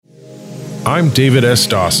I'm David S.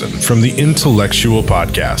 Dawson from the Intellectual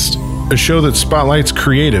Podcast, a show that spotlights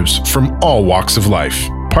creatives from all walks of life,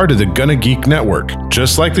 part of the Gonna Geek Network,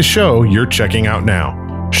 just like the show you're checking out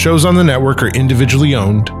now. Shows on the network are individually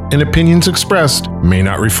owned, and opinions expressed may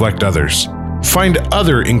not reflect others. Find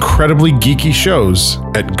other incredibly geeky shows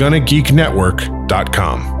at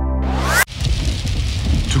GonnaGeekNetwork.com.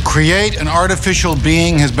 To create an artificial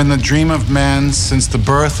being has been the dream of man since the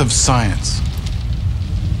birth of science.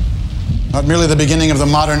 Not merely the beginning of the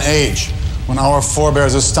modern age, when our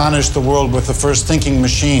forebears astonished the world with the first thinking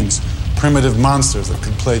machines, primitive monsters that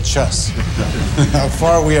could play chess. How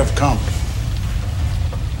far we have come.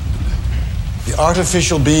 The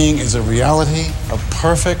artificial being is a reality, a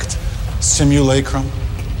perfect simulacrum,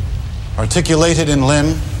 articulated in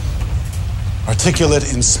limb,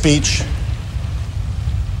 articulate in speech,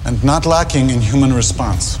 and not lacking in human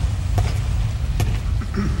response.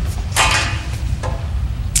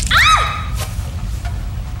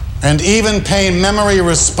 And even pain memory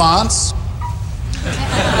response.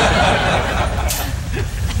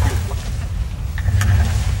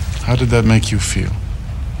 How did that make you feel?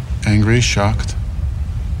 Angry, shocked?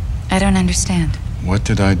 I don't understand. What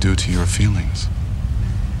did I do to your feelings?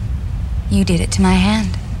 You did it to my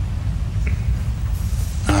hand.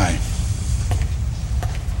 Aye.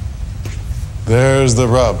 There's the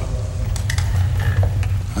rub.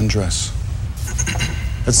 Undress.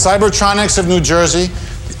 At Cybertronics of New Jersey,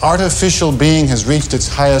 the artificial being has reached its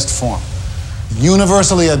highest form.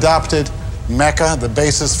 Universally adopted, Mecha, the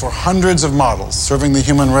basis for hundreds of models, serving the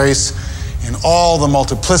human race in all the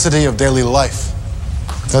multiplicity of daily life.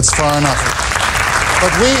 That's far enough.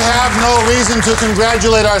 But we have no reason to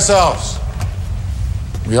congratulate ourselves.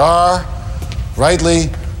 We are, rightly,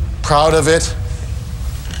 proud of it.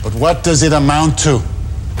 But what does it amount to?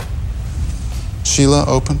 Sheila,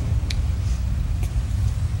 open.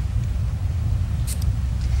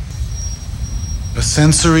 A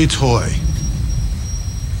sensory toy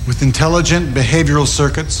with intelligent behavioral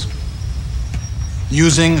circuits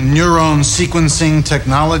using neuron sequencing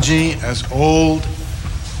technology as old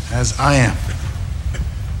as I am.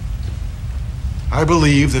 I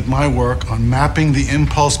believe that my work on mapping the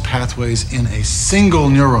impulse pathways in a single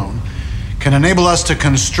neuron can enable us to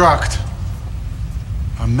construct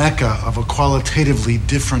a mecha of a qualitatively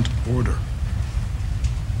different order.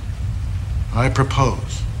 I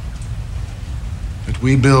propose that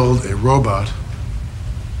we build a robot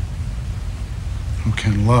who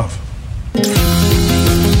can love.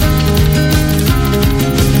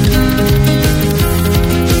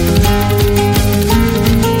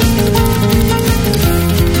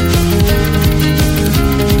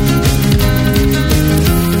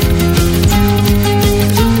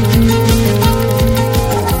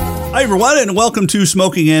 Hi, everyone, and welcome to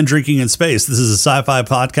Smoking and Drinking in Space. This is a sci-fi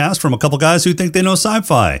podcast from a couple guys who think they know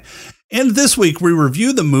sci-fi. And this week, we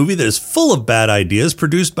review the movie that is full of bad ideas,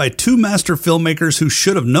 produced by two master filmmakers who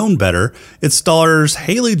should have known better. It stars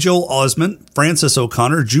Haley Joel Osment, Francis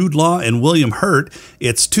O'Connor, Jude Law, and William Hurt.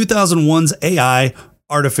 It's 2001's AI,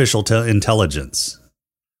 Artificial Intelligence.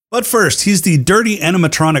 But first, he's the dirty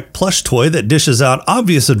animatronic plush toy that dishes out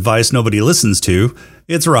obvious advice nobody listens to.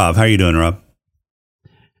 It's Rob. How you doing, Rob?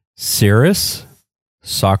 Cirrus,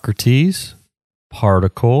 Socrates,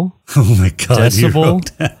 Particle, Oh my God!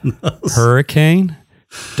 Decibel, Hurricane,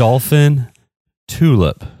 Dolphin,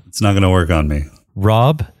 Tulip. It's not going to work on me.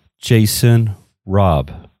 Rob, Jason,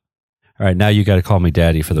 Rob. All right, now you got to call me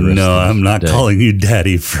Daddy for the rest of the day. No, I'm not calling you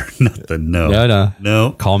Daddy for nothing.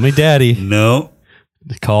 No. Call me Daddy. No.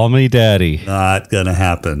 Call me Daddy. Not going to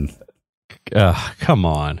happen. Come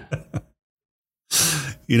on.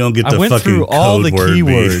 You don't get the I went fucking through all code the word,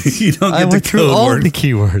 keywords. You don't get I went the through code all word. the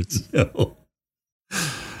keywords. No.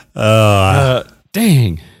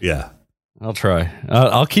 Dang. Yeah. I'll try.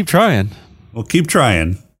 I'll keep trying. Well, keep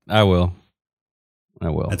trying. I will.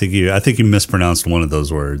 I think you mispronounced one of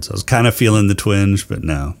those words. I was kind of feeling the twinge, but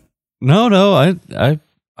no. No.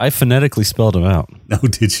 I phonetically spelled them out. No,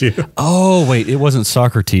 did you? Oh, wait. It wasn't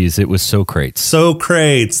Socrates. It was Socrates.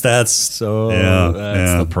 Socrates. That's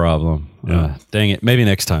the problem. Yeah. Dang it. Maybe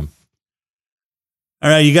next time.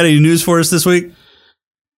 All right. You got any news for us this week?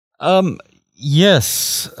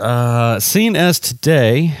 Yes. Seen as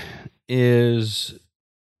today is,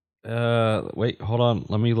 wait, hold on.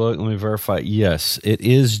 Let me look. Let me verify. Yes, it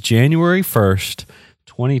is January 1st,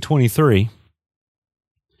 2023.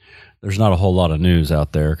 There's not a whole lot of news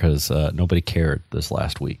out there because nobody cared this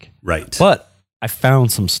last week. Right. But I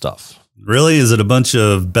found some stuff. Really? Is it a bunch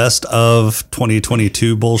of best of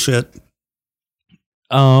 2022 bullshit?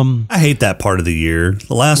 I hate that part of the year.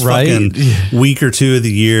 The last Right? fucking week or two of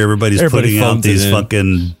the year, everybody's Everybody putting out phones it these in.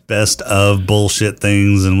 fucking best of bullshit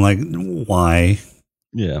things. And I'm like, why?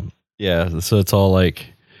 Yeah. Yeah. So it's all like,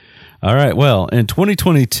 all right. Well, in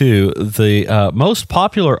 2022, the most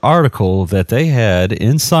popular article that they had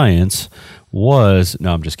in Science was,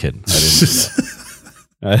 no, I'm just kidding. I didn't do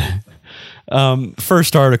that.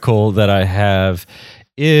 First article that I have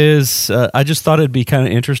is, I just thought it'd be kind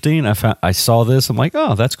of interesting. I saw this. I'm like,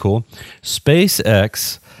 oh, that's cool.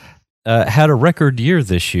 SpaceX had a record year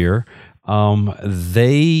this year.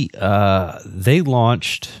 They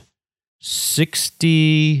launched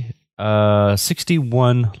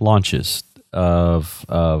 61 launches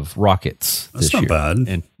of rockets That's this not year. bad.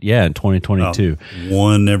 And in 2022.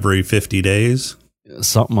 One every 50 days.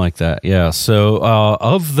 Something like that. Yeah. So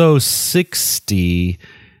of those 61,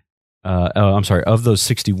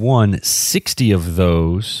 60 of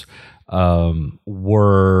those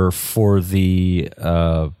were for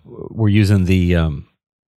we're using the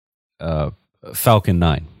Falcon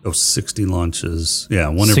 9. Oh, 60 launches. Yeah,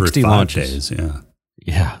 one every 60 5 launches. days. Yeah.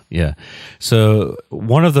 Yeah, yeah. So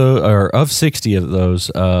of 60 of those,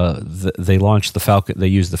 they launched the Falcon. They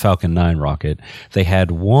used the Falcon 9 rocket. They had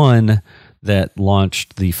one that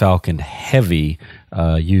launched the Falcon Heavy,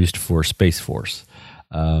 used for Space Force.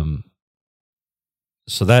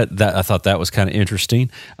 So that I thought that was kind of interesting.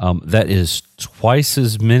 That is twice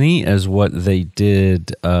as many as what they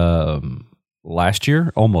did last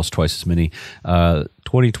year, almost twice as many.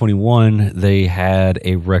 2021, they had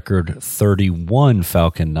a record 31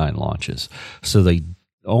 Falcon 9 launches. So they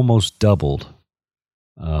almost doubled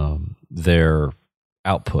their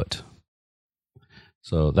output.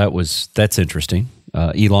 So that's interesting.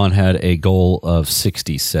 Elon had a goal of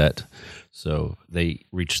 60 set, so they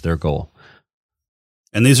reached their goal.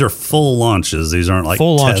 And these are full launches. These aren't like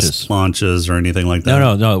Full test launches or anything like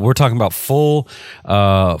that. No. We're talking about full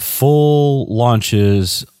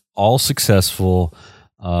launches, all successful,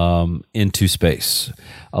 into space.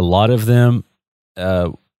 A lot of them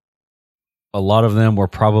were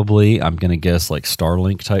probably, I'm going to guess, like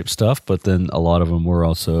Starlink type stuff, but then a lot of them were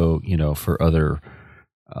also, for other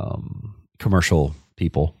commercial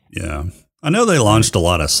people. Yeah. I know they launched a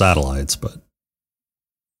lot of satellites, but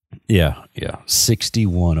Yeah,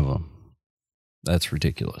 61 of them. That's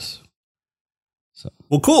ridiculous. So,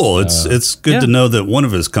 well, cool. It's good to know that one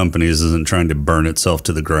of his companies isn't trying to burn itself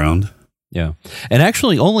to the ground. yeah. And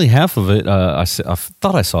actually, only half of it, I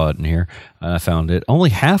thought I saw it in here, and I found it. Only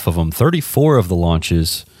half of them, 34 of the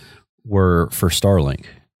launches, were for Starlink.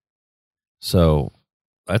 So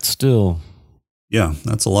that's still... Yeah,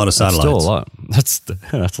 that's a lot of satellites. That's still a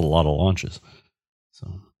lot. That's a lot of launches.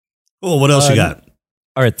 So, Cool. What else you got?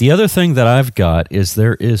 all right. The other thing that I've got is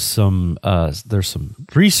there's some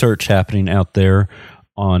research happening out there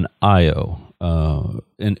on Io,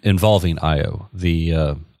 involving Io,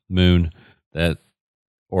 the moon that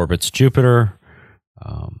orbits Jupiter.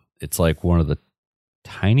 It's like one of the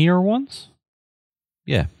tinier ones.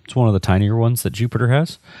 Yeah, it's one of the tinier ones that Jupiter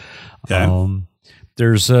has. Okay.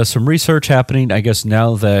 There's some research happening, I guess,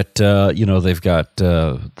 now that they've got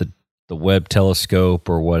the Webb telescope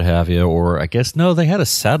or what have you, or I guess they had a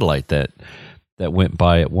satellite that went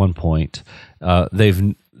by at one point.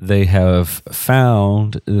 They have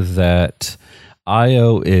found that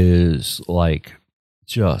Io is like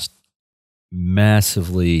just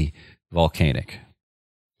massively volcanic.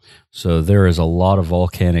 So there is a lot of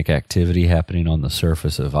volcanic activity happening on the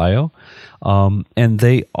surface of Io. And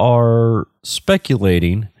they are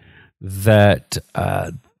speculating that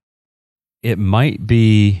it might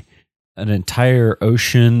be an entire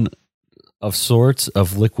ocean of sorts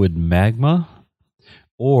of liquid magma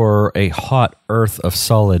or a hot earth of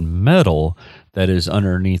solid metal that is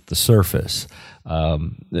underneath the surface.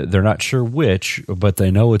 They're not sure which, but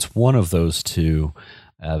they know it's one of those two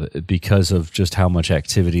because of just how much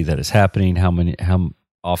activity that is happening, how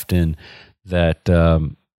often that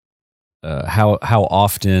the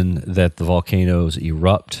volcanoes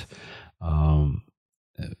erupt.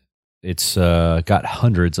 It's got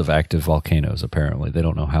hundreds of active volcanoes, apparently. They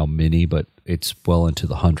don't know how many, but it's well into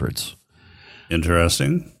the hundreds.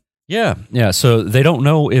 Interesting. Yeah. So they don't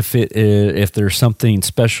know if there's something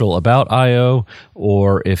special about Io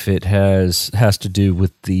or if it has to do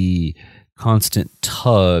with the constant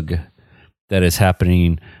tug that is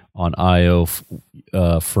happening on Io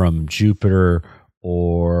from Jupiter,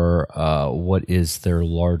 or what is their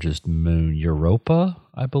largest moon? Europa,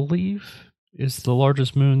 I believe, is the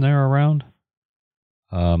largest moon there around.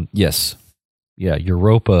 Yes. Yeah,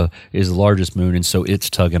 Europa is the largest moon, and so it's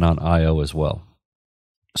tugging on Io as well.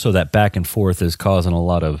 So that back and forth is causing a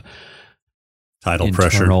lot of tidal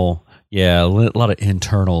pressure. Yeah, a lot of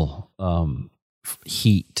internal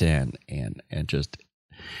heat and just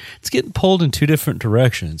it's getting pulled in two different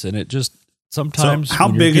directions, and it just sometimes So how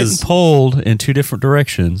when big you're is getting pulled in two different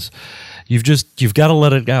directions? You've got to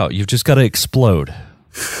let it out. You've just got to explode.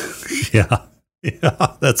 Yeah,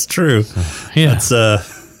 that's true. Yeah, That's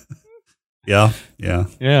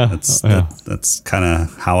yeah. That's kind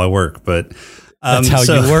of how I work, but that's how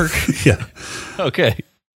you work. Yeah. Okay.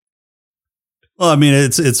 Well, I mean,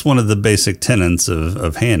 it's one of the basic tenets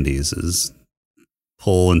of handies is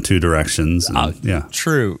pull in two directions. And, yeah.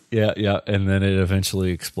 True. Yeah. And then it eventually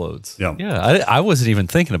explodes. Yeah. Yeah. I wasn't even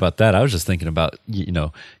thinking about that. I was just thinking about,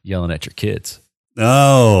 yelling at your kids.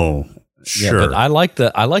 Oh, sure. Yeah, but I like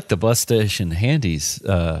the bus station handies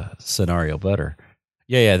scenario better.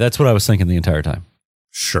 Yeah. That's what I was thinking the entire time.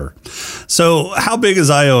 Sure. So how big is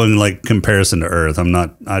Io in like comparison to Earth? I'm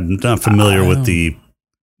not familiar with the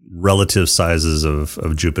relative sizes of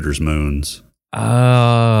Jupiter's moons.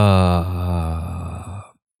 I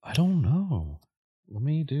don't know. Let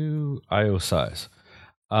me do Io size.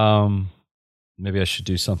 Maybe I should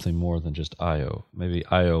do something more than just Io. Maybe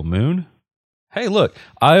Io moon. Hey, look,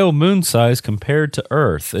 Io moon size compared to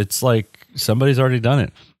Earth. It's like somebody's already done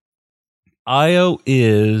it. Io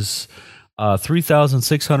is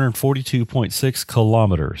 3,642.6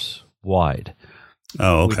 kilometers wide.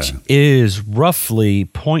 Oh, okay. Which is roughly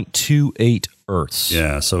 0.28 Earths.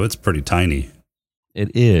 Yeah, so it's pretty tiny.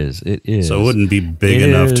 It is. So it wouldn't be big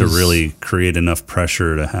enough to really create enough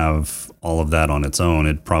pressure to have all of that on its own.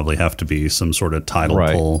 It'd probably have to be some sort of tidal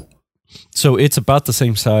pull. So it's about the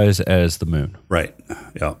same size as the moon. Right.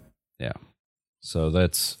 Yeah. Yeah. So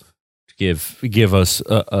that's to give us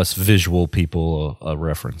visual people a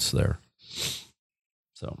reference there.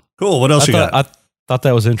 So cool. What else got? I thought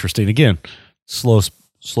that was interesting. Again, slow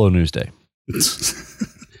news day.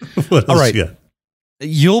 What else all right. you got?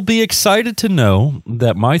 You'll be excited to know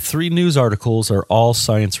that my 3 news articles are all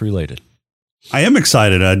science related. I am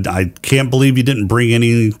excited. I can't believe you didn't bring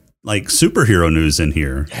any like superhero news in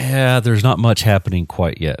here. Yeah, there's not much happening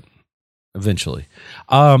quite yet. Eventually.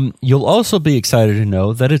 You'll also be excited to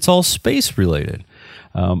know that it's all space related.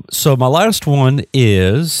 So my last one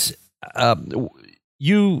is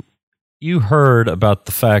you heard about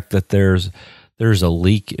the fact that there's a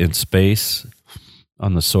leak in space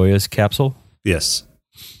on the Soyuz capsule? Yes.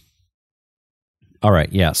 All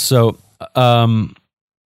right, yeah. So on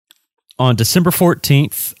December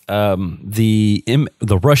 14th,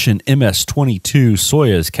 the Russian MS-22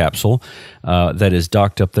 Soyuz capsule that is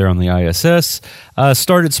docked up there on the ISS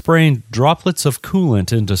started spraying droplets of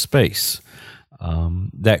coolant into space.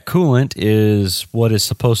 That coolant is what is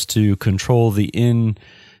supposed to control the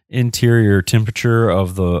interior temperature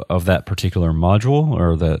of that particular module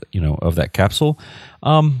or of that capsule.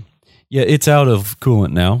 Yeah, it's out of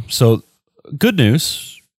coolant now. So good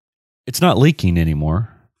news, it's not leaking anymore.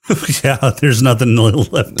 Yeah, there's nothing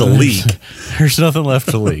left to leak. There's nothing left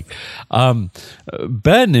to leak.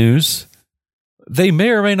 Bad news, they may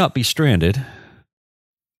or may not be stranded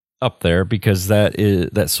up there because that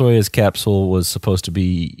Soyuz capsule was supposed to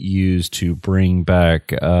be used to bring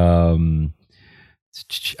back, I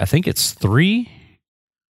think it's three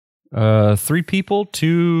people,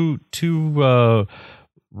 two cosmonauts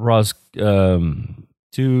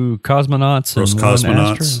and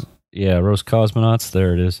Roscosmonauts. Roscosmonauts.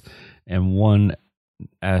 There it is, and one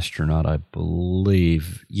astronaut, I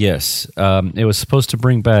believe. Yes, it was supposed to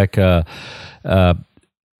bring back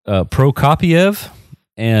Prokopiev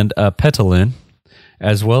and Petelin,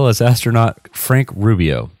 as well as astronaut Frank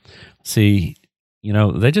Rubio. See,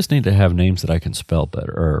 they just need to have names that I can spell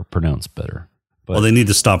better or pronounce better. But, well, they need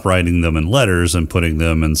to stop writing them in letters and putting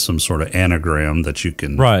them in some sort of anagram that you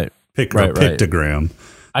can pictogram.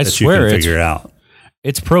 I that swear you can figure out.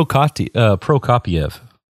 It's Prokopiev. It's Prokopyev.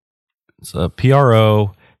 So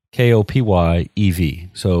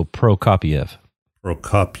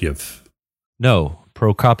Prokopiev. No,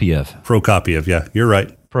 Prokopiev. Prokopiev, yeah, you're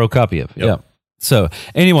right. Prokopiev, yeah. So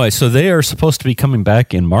anyway, they are supposed to be coming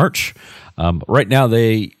back in March. Right now,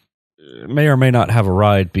 they may or may not have a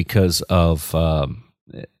ride because of, can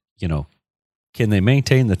they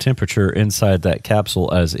maintain the temperature inside that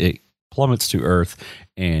capsule as it plummets to Earth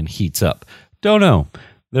and heats up? Don't know.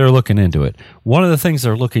 They're looking into it. One of the things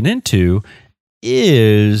they're looking into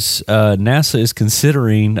is NASA is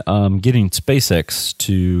considering getting SpaceX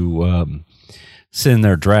to send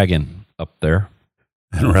their Dragon up there.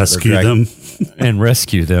 And rescue them. And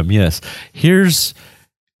rescue them, yes. Here's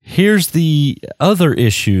the other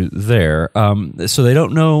issue there. So they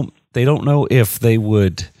don't know if they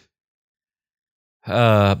would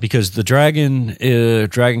because the Dragon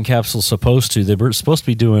capsule they were supposed to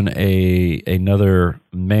be doing another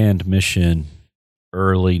manned mission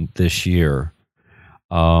early this year.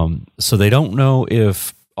 So they don't know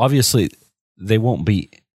if, obviously they won't be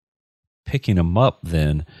picking them up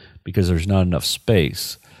then because there's not enough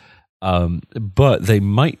space. But they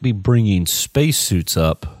might be bringing spacesuits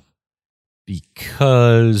up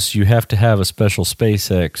because you have to have a special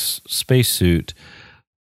SpaceX spacesuit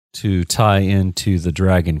to tie into the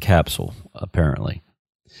Dragon capsule, apparently.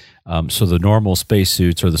 So the normal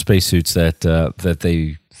spacesuits, or the spacesuits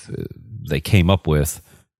that they came up with,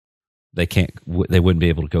 they wouldn't be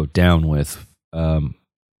able to go down with in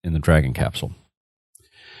the Dragon capsule.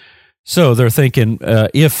 So they're thinking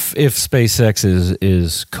if SpaceX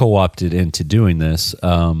is co-opted into doing this,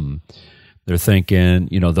 they're thinking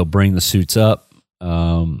they'll bring the suits up,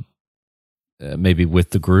 maybe with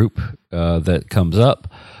the group that comes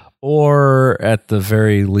up, or at the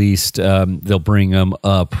very least they'll bring them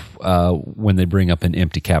up when they bring up an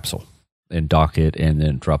empty capsule and dock it and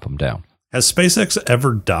then drop them down. Has SpaceX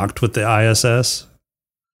ever docked with the ISS?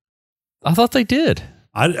 I thought they did.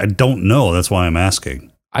 I don't know. That's why I'm asking.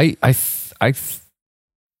 I thought,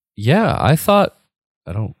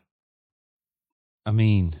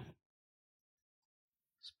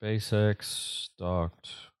 SpaceX docked.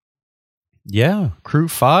 Yeah, Crew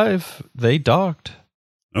 5, they docked.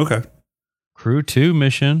 Okay. Crew 2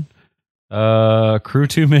 mission. There's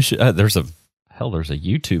a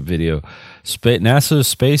YouTube video.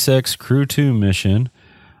 NASA's SpaceX Crew 2 mission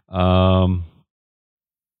arrive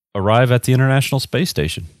at the International Space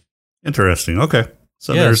Station. Interesting. Okay.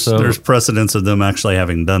 So there's precedence of them actually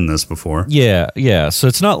having done this before. Yeah. So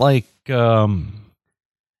it's not like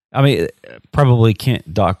probably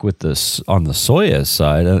can't dock with this on the Soyuz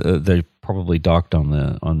side. They probably docked on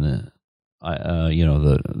the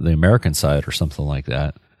American side or something like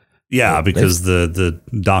that. Yeah, because the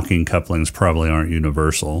docking couplings probably aren't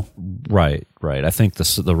universal. Right. I think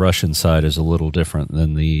the Russian side is a little different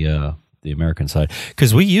than the American side,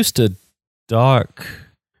 because we used to dock.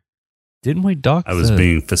 Didn't we dock? I was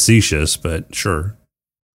being facetious, but sure.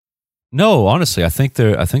 No, honestly, I think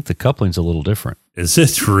the coupling's a little different. Is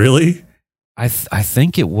it really? I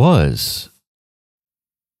think it was.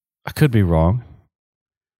 I could be wrong.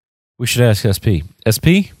 We should ask SP.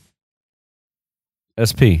 SP?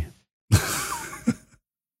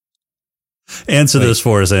 Answer this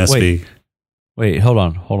for us, SP. Wait, hold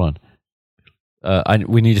on.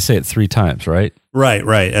 We need to say it 3 times, right? Right.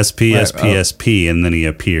 SP, right. SP, SP, and then he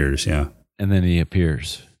appears, yeah. And then he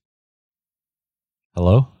appears.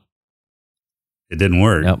 Hello? It didn't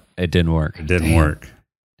work. Nope, it didn't work. It didn't work.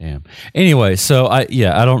 Damn. Anyway, so I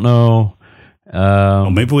don't know.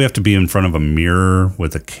 Maybe we have to be in front of a mirror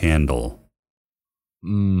with a candle.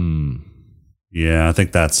 Yeah, I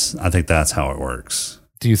think that's how it works.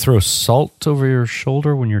 Do you throw salt over your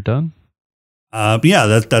shoulder when you're done? Yeah,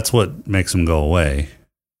 that's what makes them go away.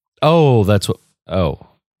 Oh, that's what. Oh,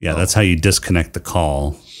 yeah, that's how you disconnect the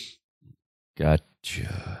call.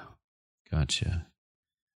 Gotcha.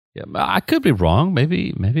 Yeah, I could be wrong.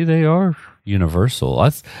 Maybe they are universal.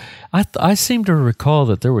 I seem to recall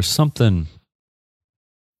that there was something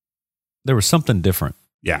different.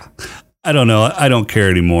 Yeah, I don't know. I don't care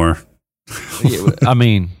anymore. I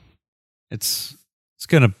mean, it's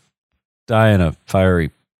gonna die in a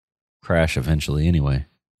fiery crash eventually anyway.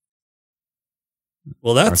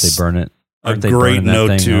 Well, that's they burn it. A great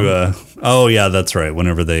note to. Oh yeah, that's right.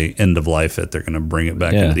 Whenever they end of life it, they're going to bring it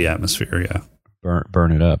back into the atmosphere. Yeah,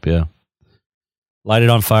 burn it up. Yeah, light it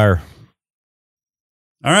on fire.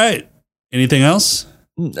 All right. Anything else?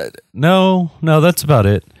 No, that's about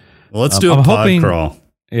it. Well, let's do a pod crawl.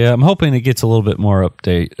 Yeah, I'm hoping it gets a little bit more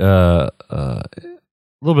update, a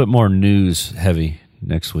little bit more news heavy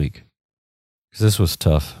next week, because this was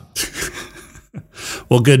tough.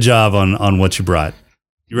 Well, good job on what you brought.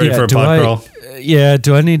 You ready for a pod crawl? Yeah.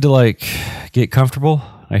 Do I need to get comfortable?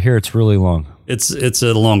 I hear it's really long. It's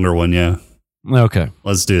a longer one. Yeah. Okay.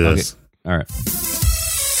 Let's do this. Okay. All right.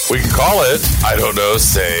 We can call it, I don't know,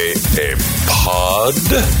 say a pod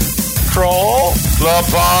crawl? The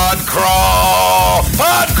pod crawl!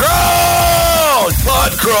 Pod crawl!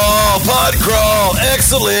 Pod crawl! Pod crawl!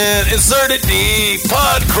 Excellent! Insert it deep!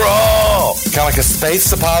 Pod crawl! Kind of like a space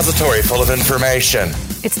suppository full of information.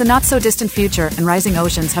 It's the not-so-distant future, and rising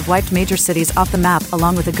oceans have wiped major cities off the map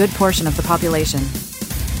along with a good portion of the population.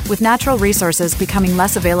 With natural resources becoming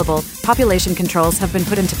less available, population controls have been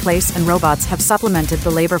put into place and robots have supplemented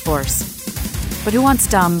the labor force. But who wants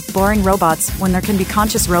dumb, boring robots when there can be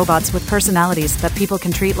conscious robots with personalities that people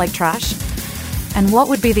can treat like trash? And what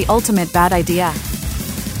would be the ultimate bad idea?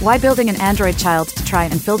 Why building an android child to try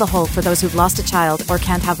and fill the hole for those who've lost a child or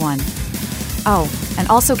can't have one? Oh, and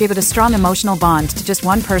also give it a strong emotional bond to just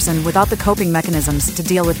one person without the coping mechanisms to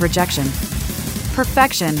deal with rejection.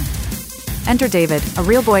 Perfection. Enter David, a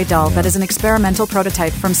real boy doll that is an experimental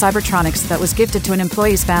prototype from Cybertronics that was gifted to an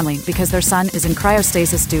employee's family because their son is in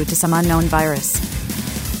cryostasis due to some unknown virus.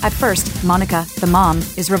 At first, Monica, the mom,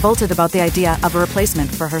 is revolted about the idea of a replacement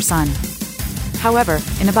for her son. However,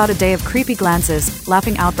 in about a day of creepy glances,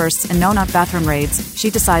 laughing outbursts, and no-knock bathroom raids, she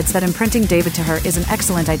decides that imprinting David to her is an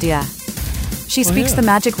excellent idea. She speaks the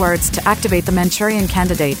magic words to activate the Manchurian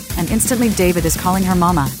Candidate, and instantly David is calling her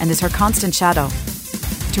mama and is her constant shadow.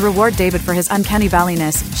 To reward David for his uncanny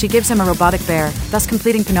valleyness, she gives him a robotic bear, thus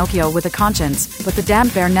completing Pinocchio with a conscience, but the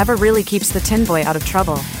damned bear never really keeps the tin boy out of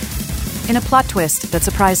trouble. In a plot twist that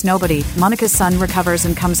surprised nobody, Monica's son recovers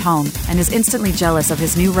and comes home, and is instantly jealous of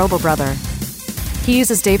his new robo-brother. He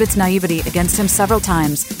uses David's naivety against him several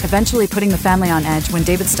times, eventually putting the family on edge when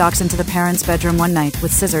David stalks into the parents' bedroom one night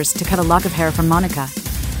with scissors to cut a lock of hair from Monica.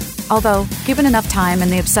 Although, given enough time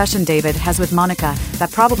and the obsession David has with Monica,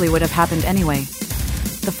 that probably would have happened anyway.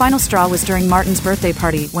 The final straw was during Martin's birthday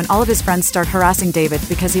party when all of his friends start harassing David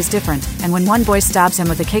because he's different, and when one boy stabs him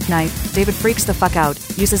with a cake knife, David freaks the fuck out,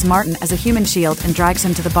 uses Martin as a human shield and drags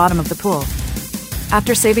him to the bottom of the pool.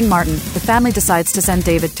 After saving Martin, the family decides to send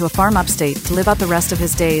David to a farm upstate to live out the rest of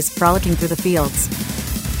his days frolicking through the fields.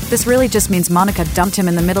 This really just means Monica dumped him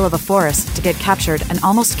in the middle of a forest to get captured and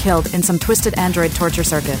almost killed in some twisted android torture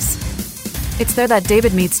circus. It's there that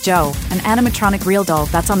David meets Joe, an animatronic real doll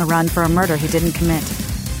that's on the run for a murder he didn't commit.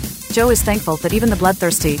 Joe is thankful that even the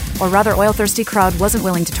bloodthirsty, or rather oil-thirsty crowd wasn't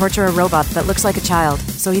willing to torture a robot that looks like a child,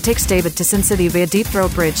 so he takes David to Sin City via Deep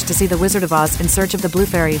Throat Bridge to see the Wizard of Oz in search of the blue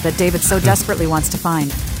fairy that David so desperately wants to find.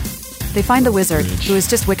 They find the wizard, who is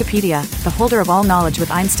just Wikipedia, the holder of all knowledge with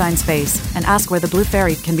Einstein's face, and ask where the blue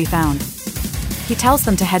fairy can be found. He tells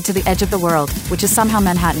them to head to the edge of the world, which is somehow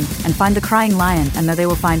Manhattan, and find the crying lion, and there they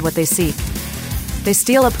will find what they seek. They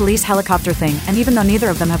steal a police helicopter thing, and even though neither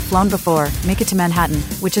of them have flown before, make it to Manhattan,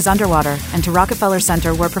 which is underwater, and to Rockefeller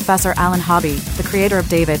Center where Professor Alan Hobby, the creator of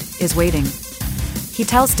David, is waiting. He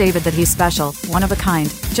tells David that he's special, one of a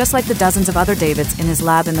kind, just like the dozens of other Davids in his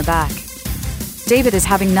lab in the back. David is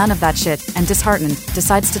having none of that shit, and disheartened,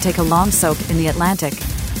 decides to take a long soak in the Atlantic.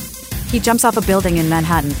 He jumps off a building in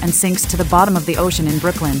Manhattan and sinks to the bottom of the ocean in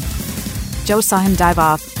Brooklyn. Joe saw him dive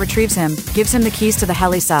off, retrieves him, gives him the keys to the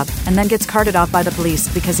heli sub, and then gets carted off by the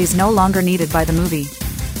police because he's no longer needed by the movie.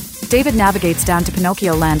 David navigates down to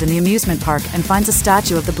Pinocchio Land in the amusement park and finds a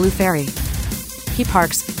statue of the Blue Fairy. He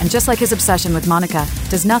parks, and just like his obsession with Monica,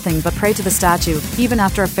 does nothing but pray to the statue, even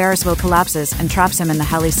after a Ferris wheel collapses and traps him in the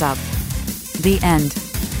heli sub. The end.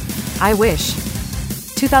 I wish.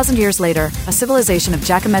 2,000 years later, a civilization of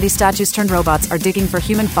Giacometti statues turned robots are digging for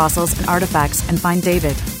human fossils and artifacts and find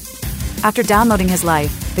David. After downloading his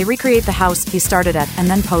life, they recreate the house he started at and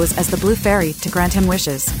then pose as the Blue Fairy to grant him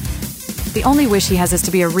wishes. The only wish he has is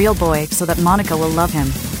to be a real boy so that Monica will love him.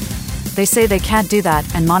 They say they can't do that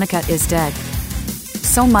and Monica is dead.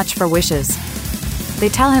 So much for wishes. They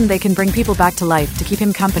tell him they can bring people back to life to keep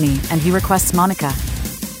him company and he requests Monica.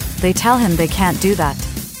 They tell him they can't do that.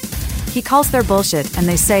 He calls their bullshit and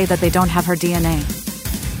they say that they don't have her DNA.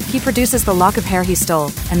 He produces the lock of hair he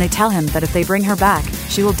stole, and they tell him that if they bring her back,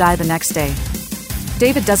 she will die the next day.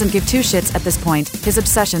 David doesn't give two shits at this point, his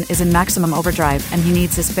obsession is in maximum overdrive, and he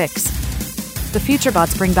needs his fix. The future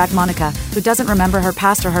bots bring back Monica, who doesn't remember her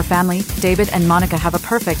past or her family. David and Monica have a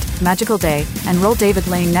perfect, magical day, and roll David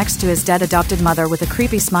laying next to his dead adopted mother with a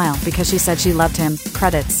creepy smile because she said she loved him.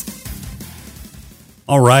 Credits.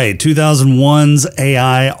 All right, 2001's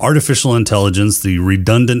AI, Artificial Intelligence, the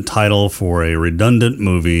redundant title for a redundant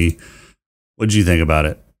movie. What did you think about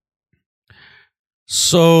it?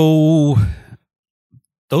 So,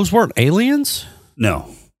 those weren't aliens?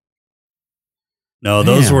 No,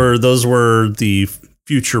 those were the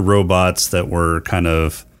future robots that were kind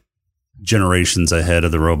of generations ahead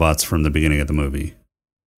of the robots from the beginning of the movie.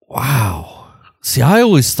 Wow. See, I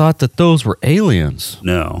always thought that those were aliens.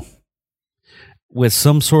 No. With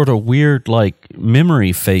some sort of weird, like,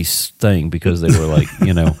 memory face thing because they were, like,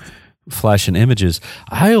 flashing images.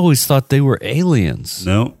 I always thought they were aliens.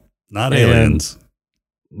 No, not aliens.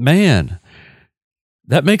 Man,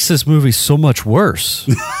 that makes this movie so much worse.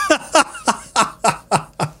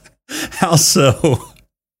 How so?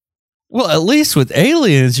 Well, at least with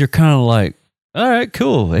aliens, you're kind of like, all right,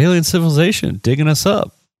 cool. Alien civilization digging us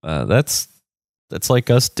up. That's like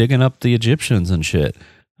us digging up the Egyptians and shit.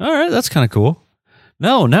 All right, that's kind of cool.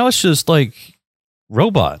 No, now it's just like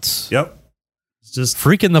robots. Yep. It's just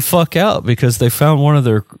freaking the fuck out because they found one of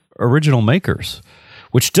their original makers,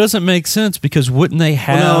 which doesn't make sense because wouldn't they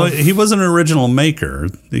have? Well, no, he wasn't an original maker.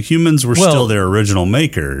 The humans were still their original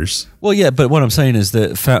makers. Well, yeah, but what I'm saying is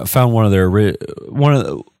that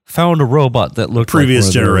found a robot that looked previous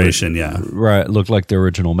like generation, looked like the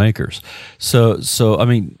original makers. So I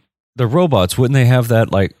mean, the robots, wouldn't they have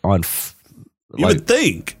that like on? You would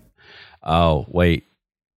think. Oh wait,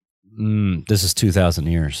 this is 2,000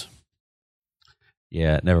 years.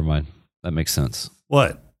 Yeah, never mind. That makes sense.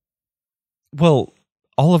 What? Well,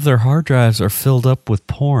 all of their hard drives are filled up with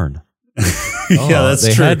porn. Yeah, that's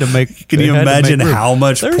they true. Had to make, Can you imagine how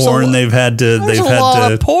much porn they've had to? There's a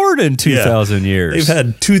lot of porn in 2,000 years. They've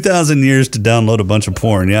had 2,000 years to download a bunch of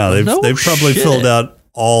porn. Yeah, they've probably filled out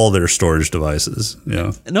all their storage devices.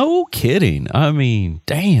 Yeah, no kidding. I mean,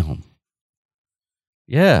 damn.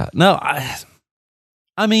 Yeah. No,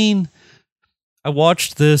 I mean, I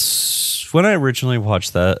watched this when I originally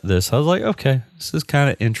watched this. I was like, okay, this is kind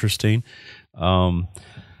of interesting. Yeah,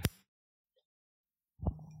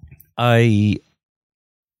 I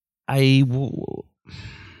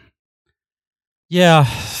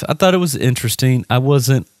thought it was interesting. I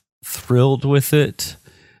wasn't thrilled with it.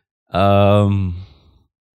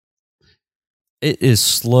 It is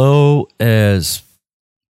slow as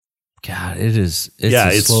God. It is. It's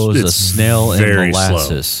as slow as a snail in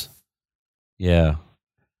molasses. Slow. Yeah.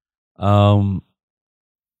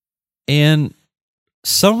 And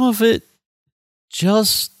some of it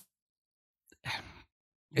just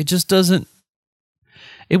doesn't.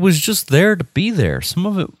 It was just there to be there. Some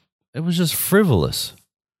of it was just frivolous.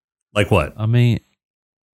 Like what? I mean,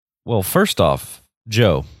 well, first off,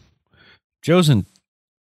 Joe's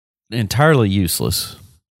entirely useless.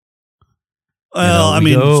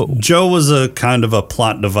 Well, Joe was a kind of a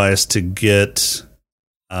plot device to get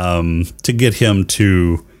him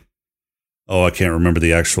to. Oh, I can't remember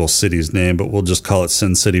the actual city's name, but we'll just call it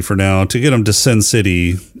Sin City for now. To get him to Sin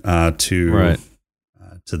City to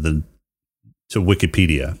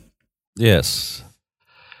Wikipedia. Yes.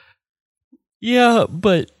 Yeah,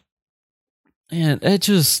 but man, it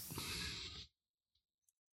just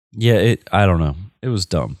I don't know. It was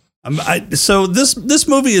dumb. So this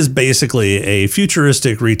movie is basically a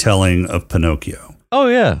futuristic retelling of Pinocchio. Oh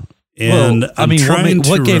yeah, and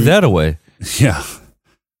what gave that away? Yeah,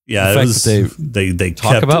 yeah. The fact that they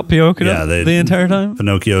talk about Pinocchio the entire time.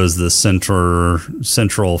 Pinocchio is the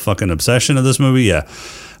central fucking obsession of this movie. Yeah,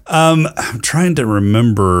 I'm trying to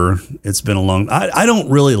remember. It's been a long. I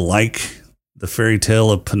don't really like the fairy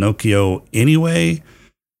tale of Pinocchio anyway.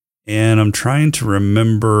 And I'm trying to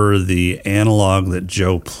remember the analog that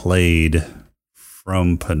Joe played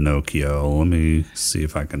from Pinocchio. Let me see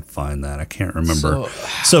if I can find that. I can't remember.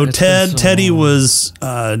 So Teddy was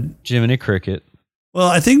Jiminy Cricket. Well,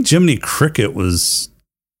 I think Jiminy Cricket was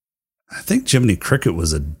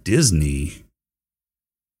a Disney.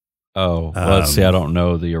 Oh, well, let's see. I don't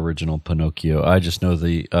know the original Pinocchio. I just know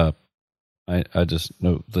I just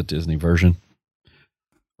know the Disney version.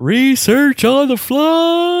 Research on the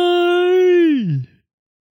fly.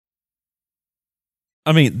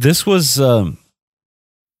 I mean, this was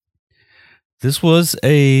this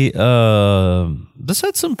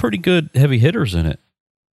had some pretty good heavy hitters in it.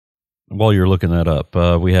 While you're looking that up,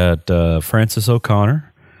 we had Francis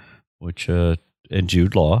O'Connor, and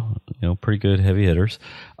Jude Law, pretty good heavy hitters.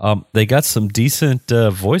 They got some decent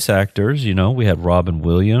voice actors. We had Robin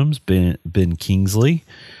Williams, Ben Kingsley,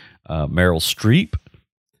 Meryl Streep,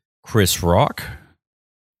 Chris Rock.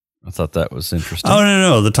 I thought that was interesting. Oh,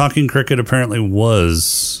 no. The talking cricket apparently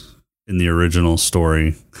was in the original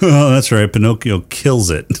story. Oh, that's right. Pinocchio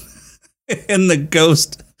kills it. And the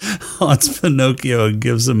ghost haunts Pinocchio and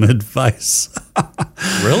gives him advice.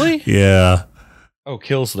 Really? Yeah. Oh,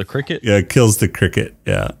 kills the cricket? Yeah, kills the cricket.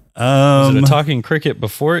 Yeah. Was it a talking cricket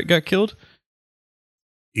before it got killed?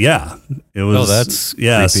 Yeah. It was. Oh, that's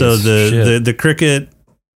yeah. So the cricket.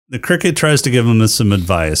 The cricket tries to give him some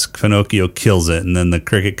advice. Pinocchio kills it, and then the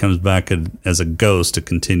cricket comes back as a ghost to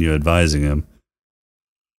continue advising him.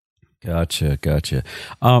 Gotcha.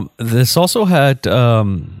 This also had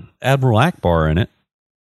Admiral Akbar in it.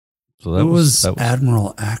 So that was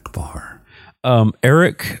Admiral Akbar.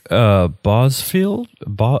 Eric Bowersfeld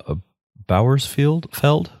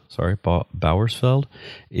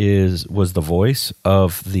was the voice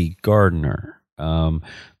of the gardener.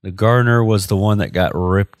 The gardener was the one that got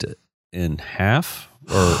ripped in half,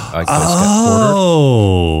 or I guess got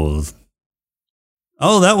quartered.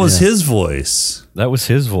 Oh, that was his voice. That was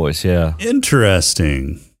his voice. Yeah.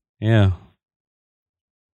 Interesting. Yeah.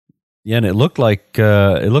 Yeah, and it looked like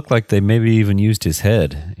they maybe even used his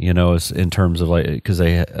head. In terms of because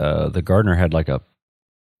the gardener had like a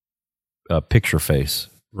picture face.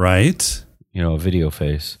 Right. a video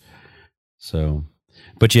face. So,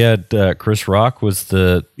 but you had Chris Rock was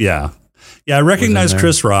the Yeah, I recognized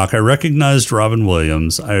Chris Rock. I recognized Robin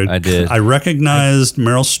Williams. I did. I recognized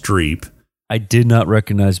Meryl Streep. I did not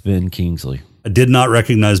recognize Ben Kingsley. I did not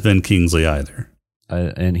recognize Ben Kingsley either.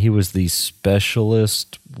 And he was the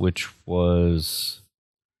specialist, which was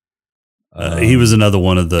he was another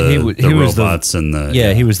one of the robots and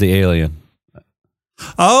the he was the alien.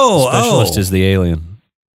 Oh, the specialist is the alien.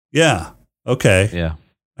 Yeah. Okay. Yeah.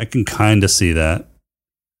 I can kind of see that.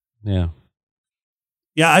 Yeah.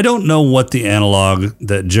 Yeah, I don't know what the analog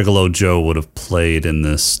that Gigolo Joe would have played in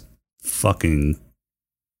this fucking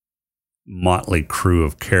motley crew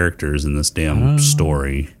of characters in this damn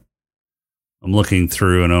story. I'm looking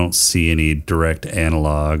through and I don't see any direct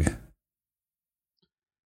analog.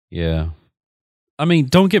 Yeah. I mean,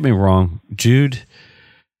 don't get me wrong. Jude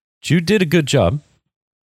did a good job.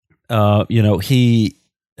 He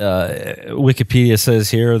Wikipedia says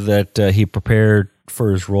here that he prepared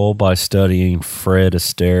for his role by studying Fred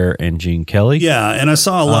Astaire and Gene Kelly. Yeah, and I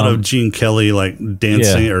saw a lot of Gene Kelly like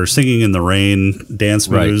dancing or singing in the rain dance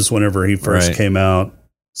moves whenever he first came out.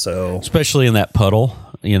 So especially in that puddle,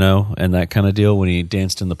 and that kind of deal when he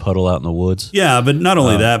danced in the puddle out in the woods. Yeah, but not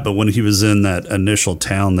only that, but when he was in that initial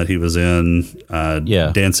town that he was in,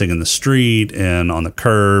 dancing in the street and on the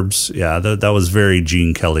curbs. Yeah, that was very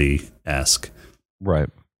Gene Kelly-esque. Right.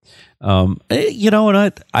 And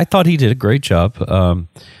I thought he did a great job.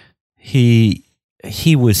 He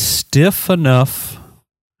was stiff enough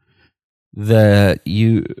that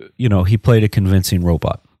he played a convincing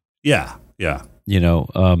robot. Yeah.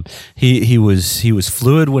 He was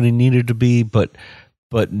fluid when he needed to be, but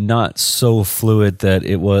not so fluid that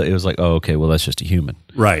it was like, oh, okay, well, that's just a human.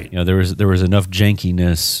 Right. There was enough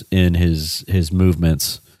jankiness in his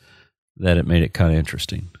movements that it made it kind of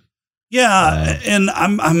interesting. Yeah, and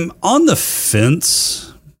I'm on the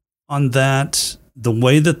fence on that. The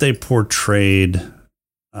way that they portrayed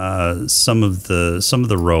some of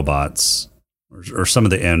the robots or some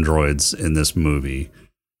of the androids in this movie,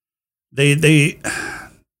 it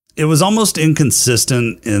was almost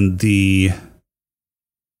inconsistent in the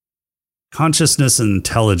consciousness and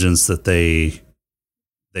intelligence that they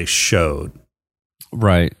showed.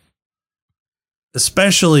 Right.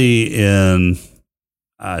 Especially in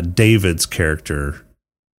David's character.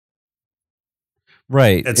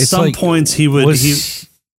 Right. At some points he would...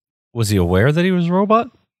 Was he aware that he was a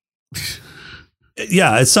robot?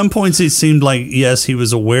 Yeah, at some points it seemed like, yes, he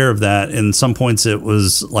was aware of that. And some points it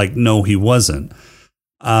was like, no, he wasn't.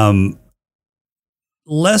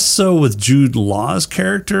 Less so with Jude Law's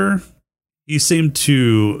character. He seemed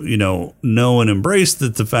to, know and embrace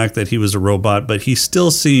the fact that he was a robot, but he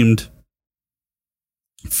still seemed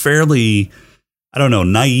fairly... I don't know,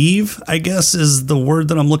 naive, I guess, is the word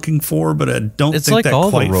that I'm looking for, but I don't think like that all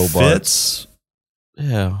quite the robots fits.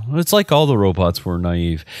 Yeah, it's like all the robots were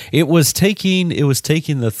naive. It was taking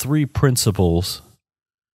the three principles,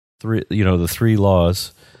 the three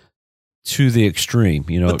laws, to the extreme.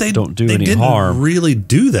 But they don't do any didn't harm. Really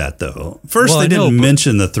do that though. First, they didn't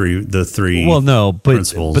mention the three. Well, no,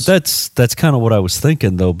 principles. But that's kind of what I was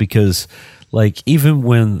thinking though, because like even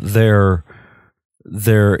when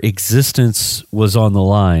their existence was on the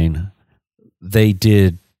line, they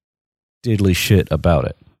did diddly shit about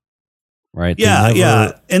it. Right?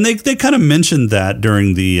 Yeah. And they kind of mentioned that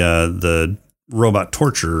during the robot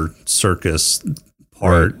torture circus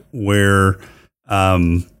part, right, where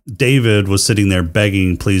David was sitting there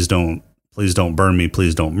begging, please don't burn me,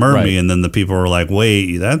 please don't murder me. And then the people were like,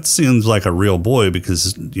 wait, that seems like a real boy,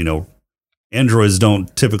 because, androids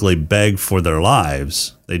don't typically beg for their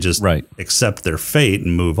lives. They just accept their fate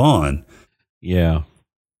and move on. Yeah.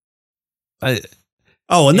 That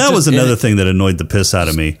was another thing that annoyed the piss out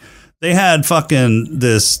of me. They had fucking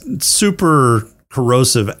this super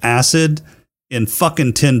corrosive acid in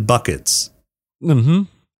fucking tin buckets. Mm-hmm.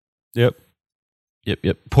 Yep.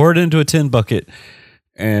 Pour it into a tin bucket.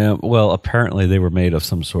 And, well, apparently they were made of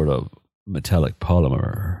some sort of metallic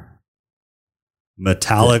polymer.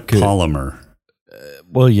 Polymer.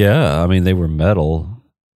 Well, yeah. I mean, they were metal,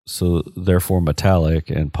 so therefore metallic,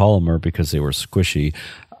 and polymer because they were squishy.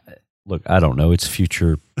 Look, I don't know. It's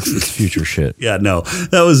future shit. Yeah, no,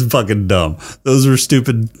 that was fucking dumb. Those were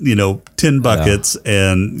stupid, tin buckets,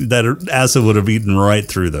 and that acid would have eaten right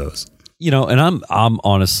through those. And I'm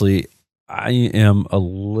honestly, I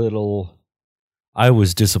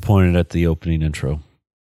was disappointed at the opening intro.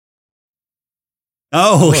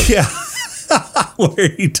 Oh, yeah. Where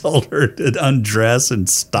he told her to undress and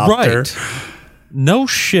stopped her. No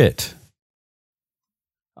shit.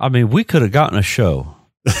 I mean, we could have gotten a show.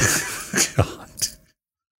 God.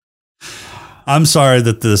 I'm sorry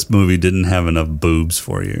that this movie didn't have enough boobs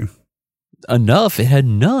for you. Enough? It had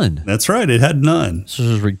none. That's right. It had none. This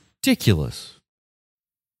was ridiculous.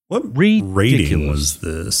 What Ridiculous. rating was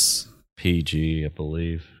this? PG, I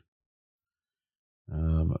believe.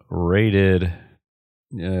 Rated,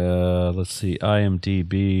 let's see,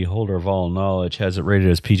 IMDb, holder of all knowledge, has it rated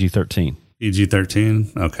as PG-13.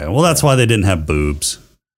 PG-13? Okay. Well, that's why they didn't have boobs.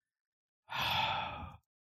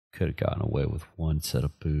 Could have gotten away with one set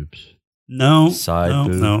of boobs. No. Side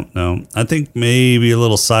boob. No. I think maybe a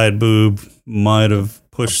little side boob might have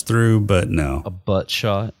pushed through, but no. A butt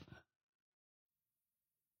shot.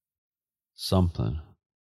 Something.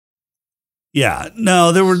 Yeah,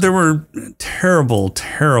 no, there were terrible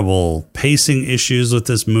pacing issues with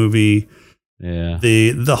this movie. Yeah.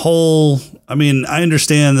 The whole, I mean, I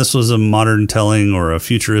understand this was a modern telling or a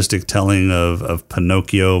futuristic telling of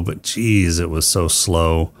Pinocchio, but geez, it was so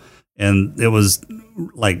slow. And it was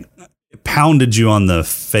like it pounded you on the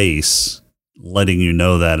face, letting you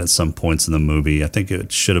know that at some points in the movie. I think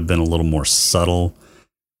it should have been a little more subtle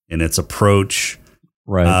in its approach.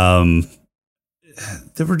 Right.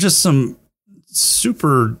 There were just some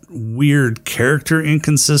super weird character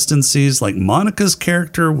inconsistencies. Like Monica's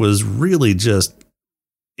character was really just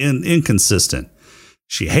inconsistent.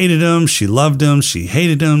 She hated him. She loved him. She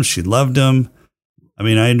hated him. She loved him. I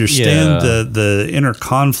mean, I understand the inner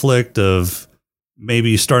conflict of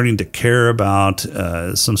maybe starting to care about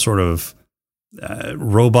some sort of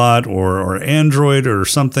robot or android or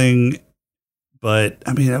something. But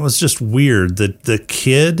I mean, that was just weird that the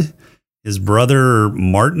kid, his brother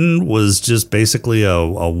Martin, was just basically a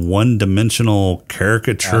one-dimensional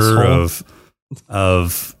caricature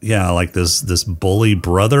of like this bully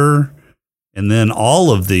brother. And then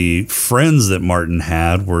all of the friends that Martin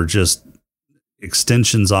had were just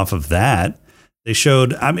extensions off of that. They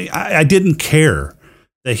showed, I mean, I didn't care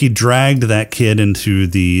that he dragged that kid into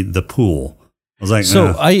the pool. I was like,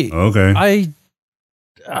 so okay.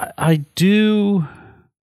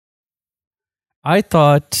 I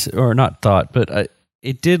thought, or not thought, but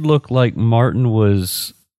it did look like Martin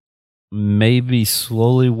was maybe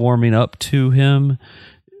slowly warming up to him,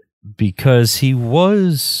 because he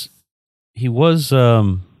was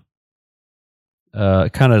kind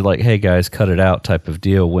of like, hey guys, cut it out type of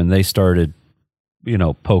deal when they started,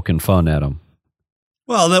 poking fun at him.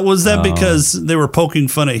 Well, was that because they were poking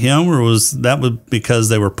fun at him, or was that because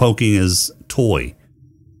they were poking his toy?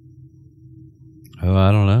 Oh,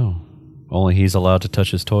 I don't know. Only he's allowed to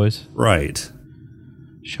touch his toys? Right.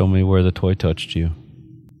 Show me where the toy touched you.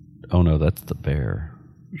 Oh no, that's the bear.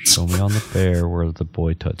 Show me on the bear where the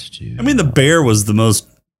boy touched you. I mean, the bear was the most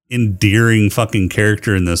endearing fucking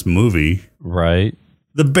character in this movie. Right.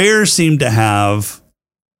 The bear seemed to have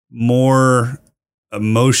more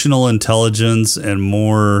emotional intelligence and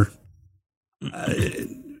more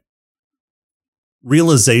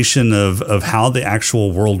realization of how the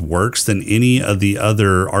actual world works than any of the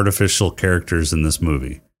other artificial characters in this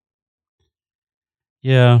movie.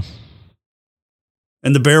 Yeah.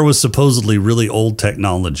 And the bear was supposedly really old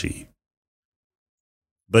technology,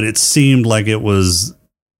 but it seemed like it was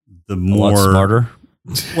the more smarter.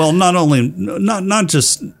 Well, not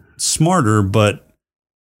just smarter, but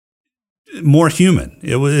more human.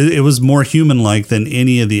 It was more human-like than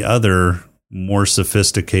any of the other more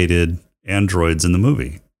sophisticated androids in the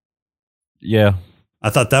movie. Yeah. I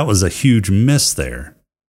thought that was a huge miss there.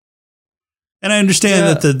 And I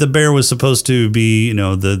understand that the bear was supposed to be,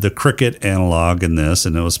 the cricket analog in this,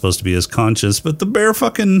 and it was supposed to be as conscious, but the bear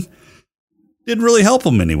fucking didn't really help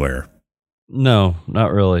him anywhere. No,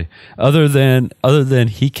 not really. Other than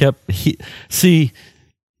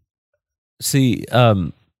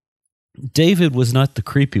David was not the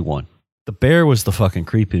creepy one. The bear was the fucking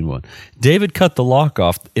creepy one. David cut the lock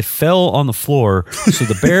off. It fell on the floor, so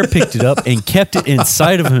the bear picked it up and kept it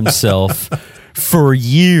inside of himself for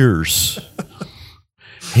years.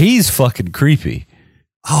 He's fucking creepy.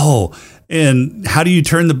 Oh, and how do you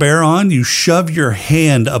turn the bear on? You shove your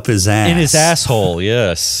hand up his ass. In his asshole,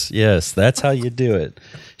 yes. Yes, that's how you do it.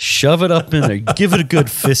 Shove it up in there. Give it a good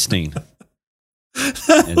fisting.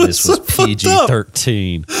 And this was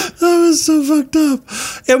PG-13. That was so fucked up.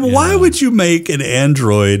 And why would you make an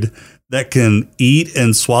android that can eat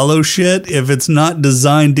and swallow shit if it's not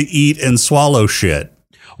designed to eat and swallow shit?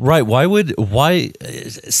 Right.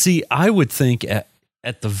 See, I would think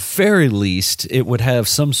at the very least, it would have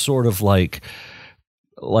some sort of like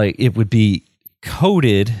it would be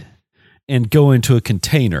coated and go into a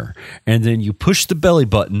container, and then you push the belly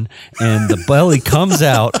button and the belly comes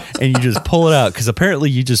out and you just pull it out, because apparently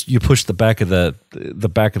you push the back of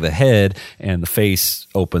the head and the face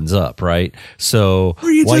opens up, right? So Or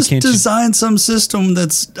you why just can't design some system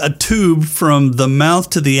that's a tube from the mouth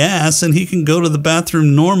to the ass and he can go to the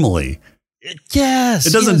bathroom normally. Yes,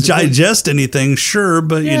 It doesn't digest anything, sure,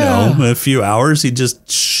 but you know, in a few hours he just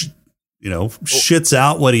shits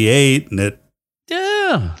out what he ate, and it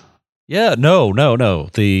no.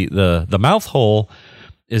 The mouth hole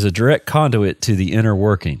is a direct conduit to the inner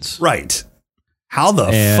workings. right. How the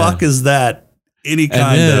fuck is that any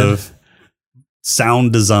kind of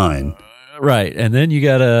sound design? Right, and then you've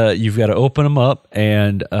got to open them up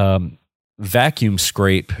and vacuum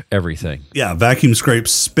scrape everything. Yeah, vacuum scrape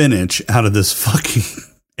spinach out of this fucking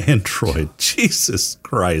android. Jesus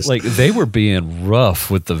Christ. Like, they were being rough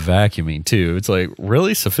with the vacuuming too. It's like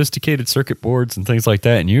really sophisticated circuit boards and things like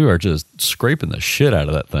that, and you are just scraping the shit out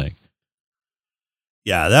of that thing.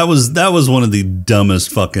 Yeah, that was one of the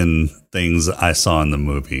dumbest fucking things I saw in the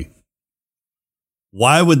movie.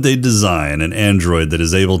 Why would they design an android that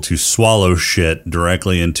is able to swallow shit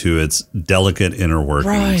directly into its delicate inner workings?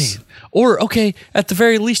 Right. Or, okay, at the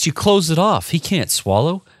very least, you close it off. He can't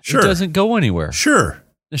swallow. Sure. It doesn't go anywhere. Sure.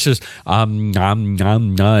 It's just, and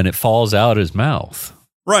it falls out his mouth.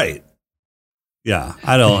 Right. Yeah,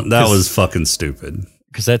 that was fucking stupid.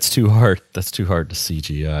 Because that's too hard. That's too hard to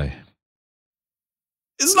CGI.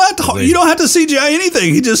 It's not hard. You don't have to CGI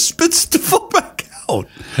anything. He just spits the fuck back out.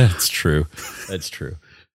 That's true. That's true.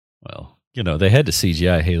 Well, they had to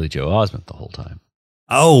CGI Haley Joel Osment the whole time.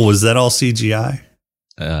 Oh, was that all CGI?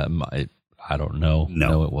 I don't know.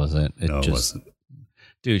 No, it wasn't. It wasn't.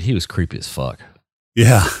 Dude, he was creepy as fuck.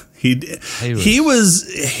 Yeah, he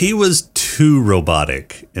was too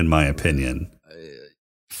robotic, in my opinion.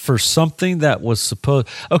 For something that was supposed.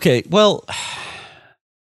 Okay, well,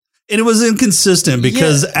 and it was inconsistent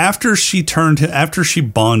because after she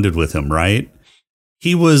bonded with him, right?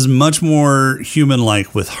 He was much more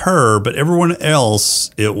human-like with her, but everyone else,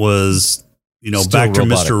 it was, still back to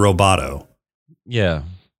robotic. Mr. Roboto. Yeah.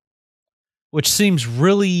 Which seems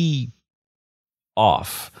really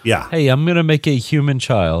off. Yeah. Hey, I'm going to make a human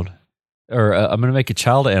child, or I'm going to make a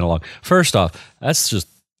child analog. First off, that's just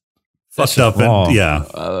fucked up. Wrong,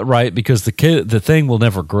 and, right? Because the thing will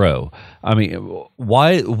never grow. I mean,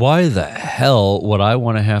 why the hell would I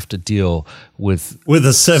want to have to deal with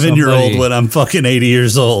a 7-year-old when I'm fucking 80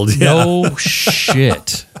 years old? Yeah. No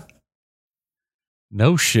shit.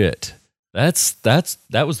 No shit.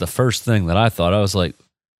 That was the first thing that I thought. I was like,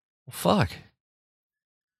 well, fuck.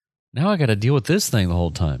 Now I got to deal with this thing the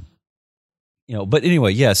whole time. But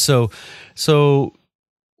anyway, yeah, so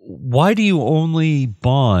why do you only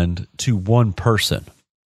bond to one person?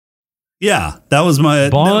 Yeah, that was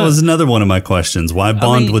another one of my questions. Why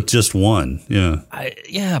bond with just one?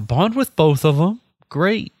 Yeah. Bond with both of them.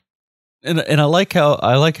 Great. And I like how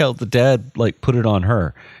the dad put it on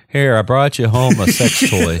her. Here, I brought you home a sex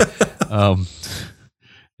toy.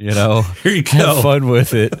 Here you go. Have fun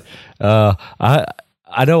with it.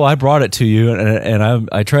 I know I brought it to you, and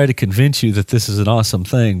I try to convince you that this is an awesome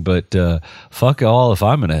thing, but fuck all if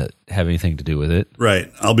I'm going to have anything to do with it.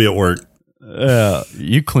 Right. I'll be at work.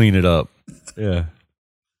 You clean it up. Yeah.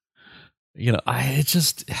 Yeah. I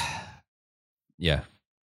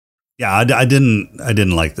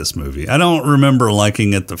didn't like this movie. I don't remember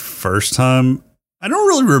liking it the first time. I don't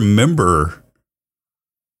really remember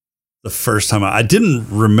the first time. I didn't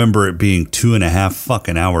remember it being 2.5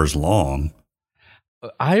 fucking hours long.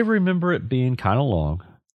 I remember it being kind of long.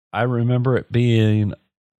 I remember it being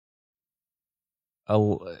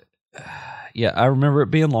I remember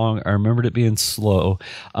it being long. I remembered it being slow.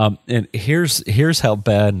 And here's how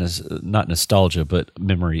bad, not nostalgia, but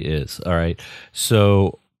memory is. All right.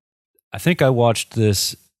 So I think I watched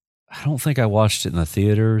this. I don't think I watched it in the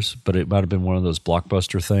theaters, but it might have been one of those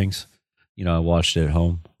Blockbuster things. I watched it at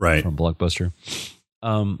home. Right. From Blockbuster.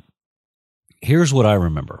 Here's what I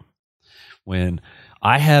remember. When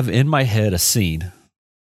I have in my head a scene,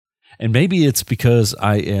 and maybe it's because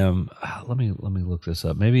I am. Let me look this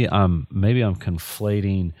up. Maybe I'm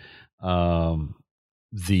conflating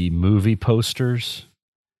the movie posters.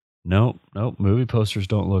 Nope. Movie posters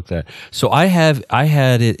don't look that. So I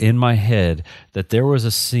had it in my head that there was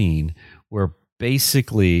a scene where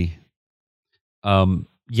basically,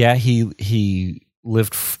 he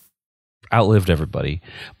outlived everybody,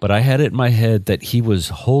 but I had it in my head that he was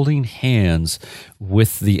holding hands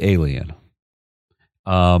with the alien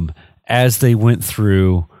as they went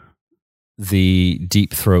through the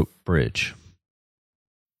Deep Throat Bridge.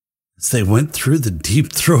 They went through the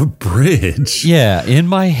Deep Throat Bridge. Yeah, in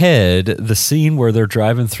my head, the scene where they're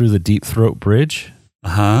driving through the Deep Throat Bridge.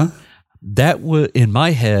 That was in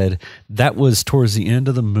my head. That was towards the end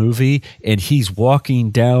of the movie, and he's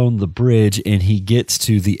walking down the bridge, and he gets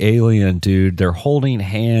to the alien dude. They're holding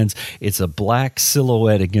hands. It's a black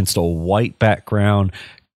silhouette against a white background.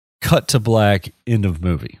 Cut to black. End of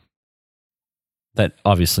movie. That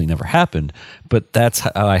obviously never happened, but that's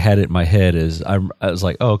how I had it in my head. I was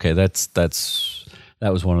like, oh, okay, that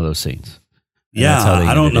was one of those scenes. And Yeah, that's how they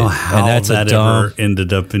I don't ended know it. how And that's a that dumb- ever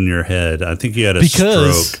ended up in your head. I think you had a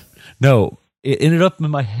because stroke. no, it ended up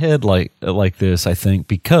in my head like this. I think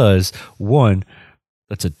because one,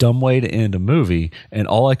 that's a dumb way to end a movie, and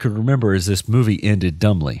all I could remember is this movie ended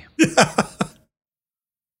dumbly.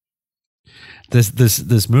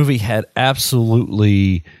 This movie had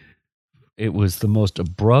absolutely. It was the most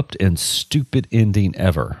abrupt and stupid ending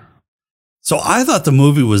ever. So I thought the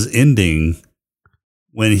movie was ending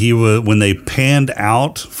when they panned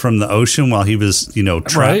out from the ocean while he was,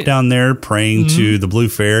 trapped Right. down there praying to the Blue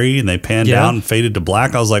Fairy, and they panned Yeah. out and faded to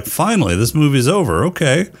black. I was like, finally, this movie's over.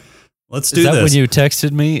 Okay, let's do Is that this. when you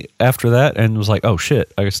texted me after that and was like, oh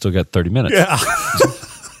shit, I still got 30 minutes? Yeah.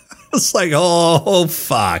 It's like, oh,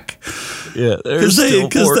 fuck. Yeah, Because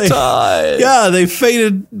they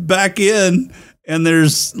faded back in, and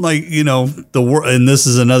there's like, the world, and this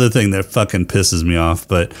is another thing that fucking pisses me off,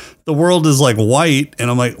 but the world is like white, and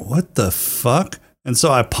I'm like, what the fuck? And so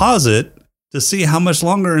I pause it to see how much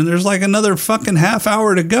longer, and there's like another fucking half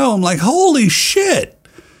hour to go. I'm like, holy shit.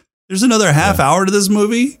 There's another half hour to this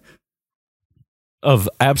movie? Of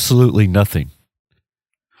absolutely nothing.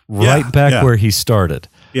 Right back where he started.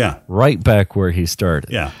 Yeah. Right back where he started.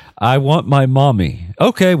 Yeah. I want my mommy.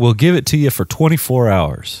 Okay, we'll give it to you for 24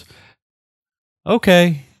 hours.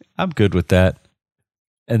 Okay, I'm good with that.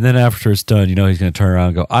 And then after it's done, he's going to turn around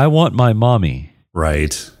and go, I want my mommy.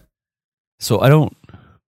 Right. So I don't.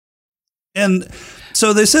 And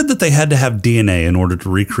so they said that they had to have DNA in order to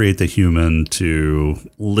recreate the human to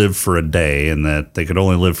live for a day, and that they could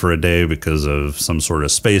only live for a day because of some sort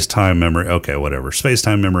of space-time memory. Okay, whatever.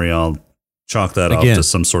 Space-time memory, I'll chalk that off to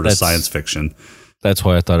some sort of science fiction. That's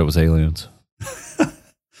why I thought it was aliens.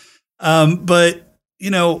 But,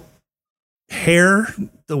 hair,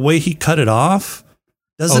 the way he cut it off,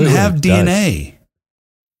 doesn't have DNA.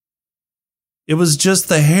 It was just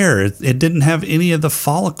the hair. It didn't have any of the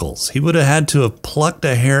follicles. He would have had to have plucked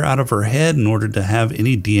a hair out of her head in order to have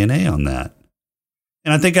any DNA on that.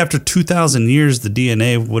 And I think after 2,000 years, the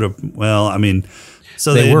DNA would have,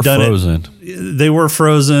 so they were frozen. They were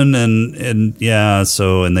frozen, and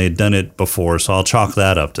they'd done it before, so I'll chalk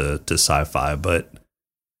that up to sci-fi. But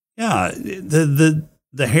yeah,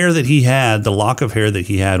 the hair that he had, the lock of hair that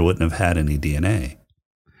he had, wouldn't have had any DNA.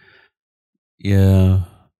 Yeah.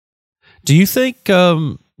 Do you think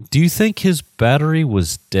his battery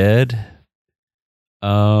was dead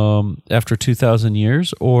after 2,000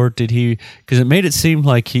 years, or did he? Because it made it seem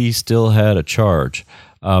like he still had a charge,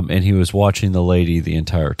 and he was watching the lady the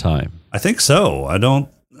entire time. I think so. I don't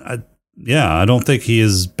think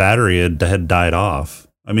his battery had died off.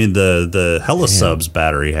 I mean, the Helisub's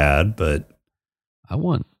battery had, but I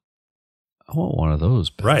want one of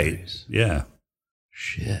those batteries. Right? Yeah.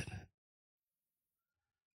 Shit.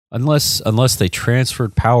 Unless they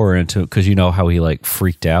transferred power into it, because how he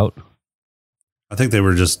freaked out. I think they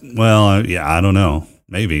were just I don't know,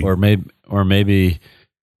 maybe or maybe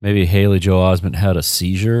Haley Joel Osment had a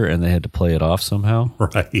seizure and they had to play it off somehow.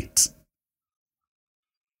 Right.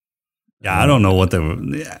 Yeah, I don't know what they were.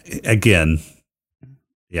 Again,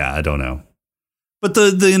 yeah, I don't know. But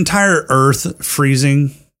the entire Earth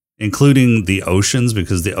freezing, including the oceans,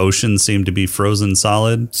 because the oceans seem to be frozen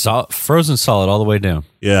solid. Frozen solid all the way down.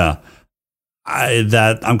 Yeah.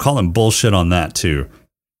 I'm calling bullshit on that too.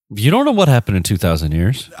 You don't know what happened in 2,000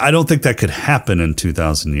 years. I don't think that could happen in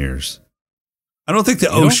 2,000 years. I don't think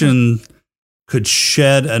the ocean could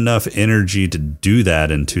shed enough energy to do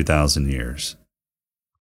that in 2,000 years.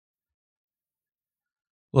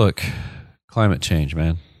 Look, climate change,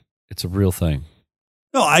 man. It's a real thing.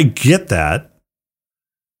 No, I get that.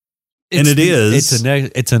 And it is.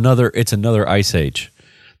 It's another ice age.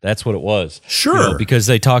 That's what it was. Sure. Because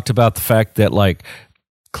they talked about the fact that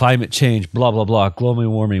climate change, blah, blah, blah, global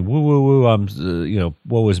warming, woo, woo, woo,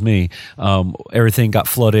 woe is me. Everything got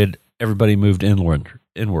flooded. Everybody moved inward.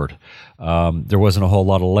 There wasn't a whole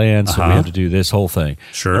lot of land, so we had to do this whole thing.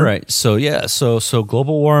 Sure. All right. So, yeah. So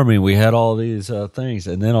global warming, we had all these things,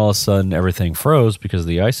 and then all of a sudden everything froze because of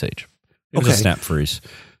the ice age. It was a snap freeze.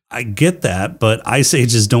 I get that, but ice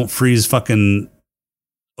ages don't freeze fucking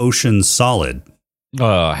ocean solid.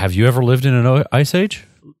 Have you ever lived in an ice age?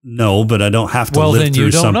 No, but I don't have to Well, live then you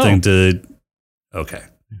through don't something know. to. Okay.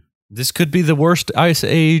 This could be the worst ice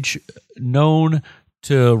age known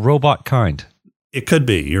to robot kind. It could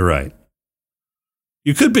be. You're right.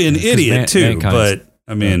 You could be an 'Cause idiot too, mankind's- but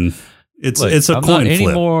I mean, it's Look, a I'm coin not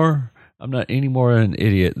flip. I'm not any more an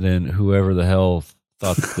idiot than whoever the hell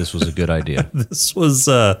thought that this was a good idea. This was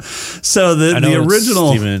so I know the it's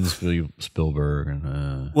original Steven Spielberg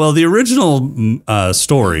and Well, the original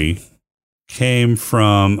story came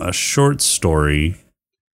from a short story.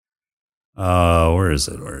 Where is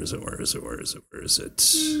it?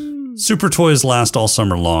 Super Toys Last All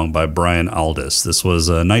Summer Long by Brian Aldiss. This was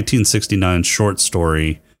a 1969 short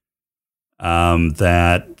story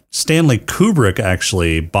that Stanley Kubrick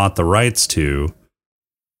actually bought the rights to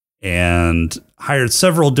and hired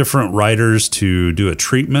several different writers to do a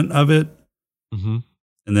treatment of it. mm-hmm.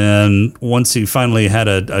 And then once he finally had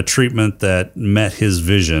a treatment that met his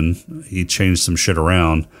vision, he changed some shit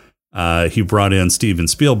around. He brought in Steven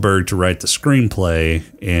Spielberg to write the screenplay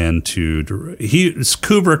and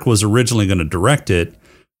Kubrick was originally going to direct it,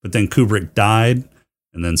 but then Kubrick died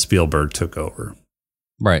and then Spielberg took over.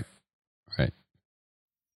 Right.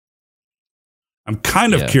 I'm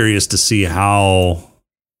kind of curious to see how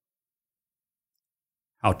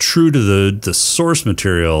true to the source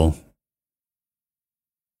material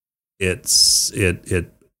it seems,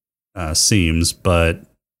 but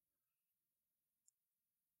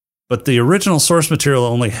the original source material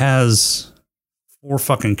only has 4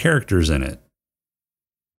 fucking characters in it.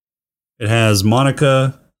 It has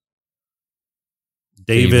Monica,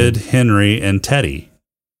 David, Henry, and Teddy.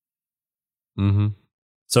 Mm-hmm.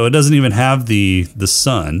 So it doesn't even have the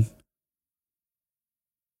son.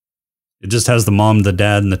 It just has the mom, the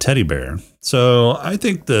dad, and the teddy bear. So I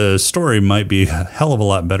think the story might be a hell of a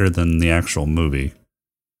lot better than the actual movie.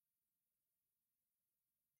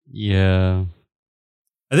 Yeah.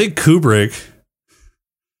 I think Kubrick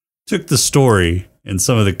took the story and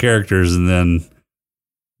some of the characters and then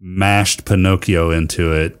mashed Pinocchio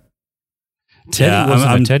into it. Teddy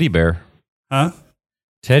wasn't a teddy bear. Huh?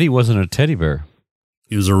 Teddy wasn't a teddy bear.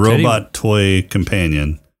 He was a robot toy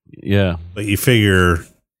companion. Yeah. But you figure...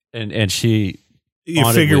 And she...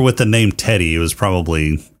 You figure with the name Teddy, it was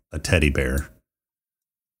probably a teddy bear.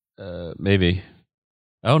 Maybe.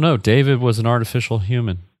 Oh, no. David was an artificial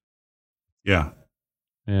human. Yeah.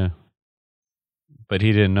 Yeah. But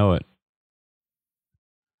he didn't know it.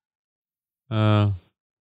 I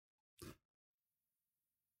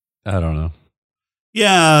don't know.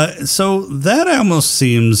 Yeah, so that almost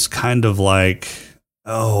seems kind of like,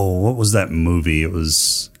 what was that movie? It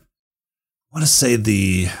was, I want to say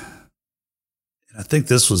I think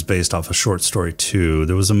this was based off a short story too.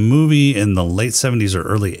 There was a movie in the late 70s or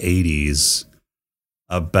early 80s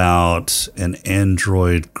about an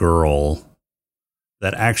android girl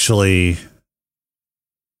that actually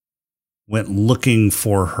went looking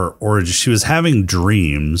for her origin. She was having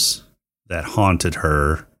dreams that haunted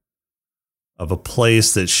her of a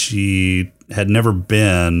place that she had never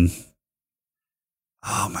been.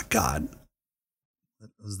 Oh my God. What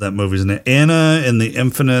was that movie's name? Anna and the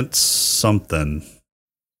Infinite something.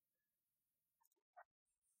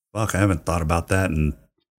 Fuck, I haven't thought about that in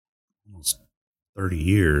almost 30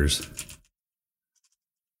 years.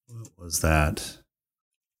 What was that?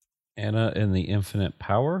 Anna and the Infinite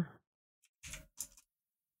Power?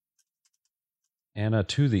 Anna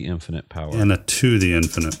to the Infinite Power. Anna to the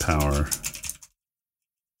Infinite Power.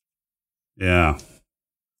 Yeah.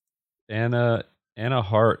 Anna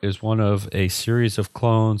Hart is one of a series of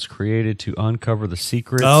clones created to uncover the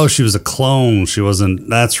secrets. Oh, she was a clone. She wasn't.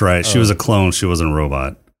 That's right. She was a clone. She wasn't a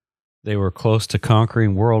robot. They were close to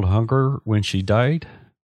conquering world hunger when she died.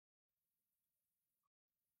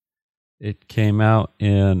 It came out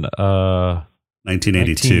in 1982.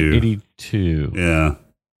 1982. Yeah.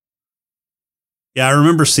 Yeah, I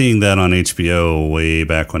remember seeing that on HBO way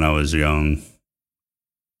back when I was young.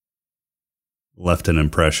 Left an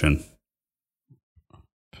impression.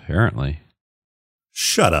 Apparently.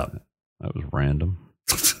 Shut up. That was random.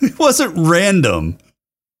 It wasn't random.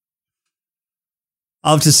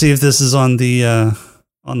 I'll have to see if this is on the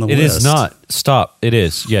list. It is not. Stop. It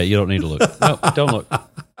is. Yeah, you don't need to look. No, don't look.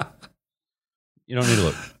 You don't need to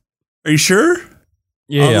look. Are you sure?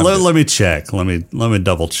 Yeah. Let me check. Let me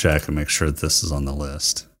double check and make sure that this is on the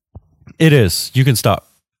list. It is. You can stop.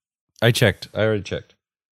 I checked. I already checked.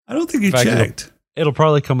 I don't think you In fact, checked. It'll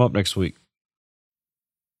probably come up next week.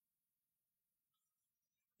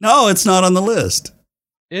 No, it's not on the list.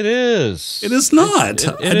 It is. It is not.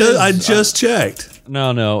 I just checked.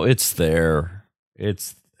 No, it's there.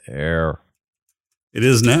 It's there. It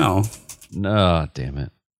is now. No, damn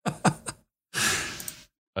it.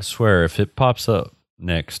 I swear, if it pops up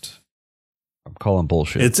next, I'm calling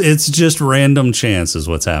bullshit. It's just random chance is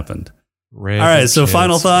what's happened. Random All right, so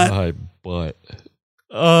final thought. My butt.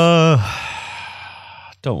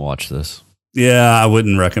 Don't watch this. Yeah, I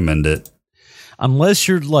wouldn't recommend it. Unless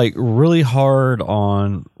you're like really hard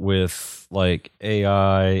on with like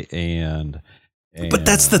AI and But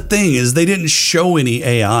that's the thing is they didn't show any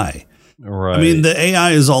AI. right. I mean, the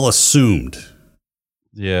AI is all assumed.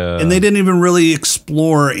 yeah, And they didn't even really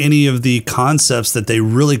explore any of the concepts that they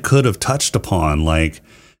really could have touched upon. Like,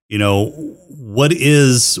 you know, what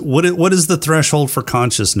is the threshold for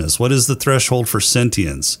consciousness? What is the threshold for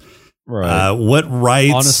sentience? right. What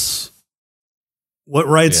rights? What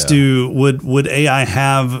rights would AI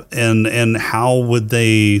have, and how would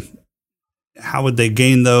they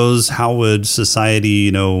gain those? How would society,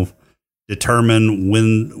 you know, determine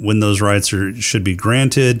when those rights should be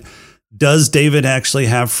granted? Does David actually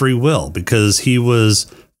have free will? Because he was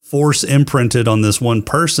force imprinted on this one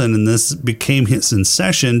person, and this became his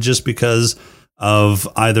obsession just because of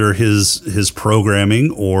either his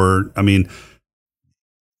programming or, I mean,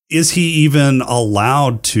 is he even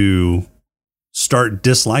allowed to start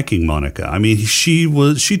disliking Monica? I mean, she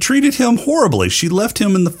treated him horribly. She left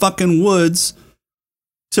him in the fucking woods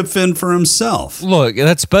to fend for himself. Look,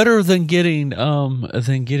 that's better than getting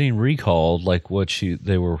recalled like what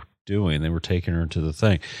they were doing. They were taking her to the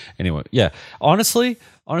thing. Anyway, yeah. Honestly,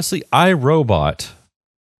 iRobot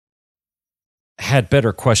had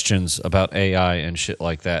better questions about AI and shit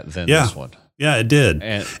like that than this one. Yeah, it did.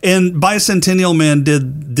 And Bicentennial Man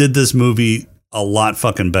did this movie a lot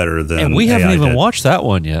fucking better than and we AI haven't even did. watched that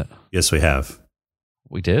one yet. Yes, we have.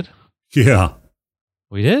 We did? Yeah.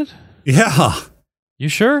 We did? Yeah. You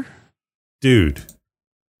sure? Dude.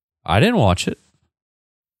 I didn't watch it.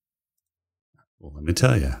 Well, let me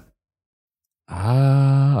tell you.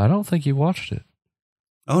 I don't think you watched it.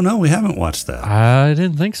 Oh, no, we haven't watched that. I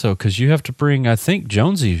didn't think so, because you have to bring, I think,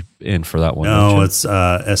 Jonesy in for that one. don't No, you? it's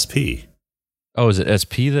SP. Oh, is it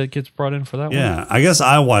SP that gets brought in for that one? Yeah, I guess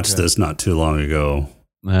I watched this not too long ago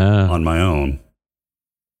on my own.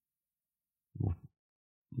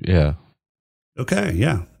 Yeah. Okay,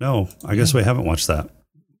 yeah. No, I guess we haven't watched that.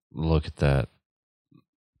 Look at that.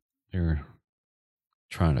 You're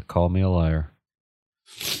trying to call me a liar.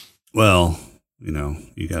 Well, you know,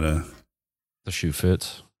 you gotta... The shoe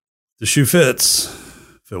fits. The shoe fits.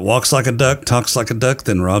 If it walks like a duck, talks like a duck,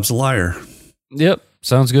 then Rob's a liar. Yep.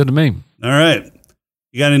 Sounds good to me. All right.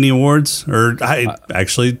 You got any awards? Or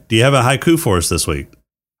actually, do you have a haiku for us this week?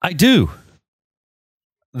 I do.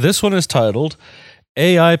 This one is titled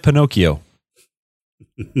AI Pinocchio.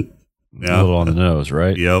 Yeah. A little on the nose,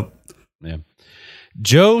 right? Yep. Yeah.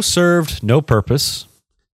 Joe served no purpose.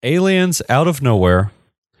 Aliens out of nowhere.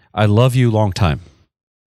 I love you long time.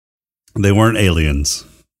 They weren't aliens.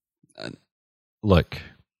 Look,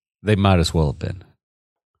 they might as well have been.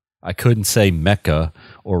 I couldn't say mecha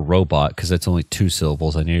or robot because that's only 2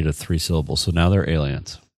 syllables. I needed a 3 syllables. So now they're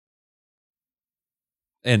aliens.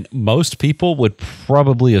 And most people would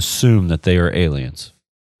probably assume that they are aliens.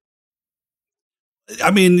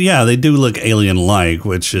 I mean, yeah, they do look alien-like,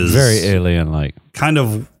 which is very alien-like. Kind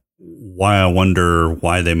of why I wonder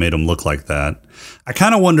why they made them look like that. I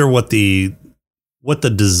kind of wonder what the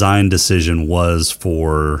design decision was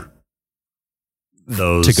for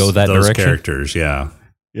those to go that those direction? characters. Yeah,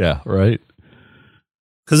 yeah, right.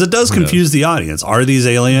 Because it does confuse the audience. Are these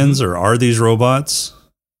aliens or are these robots?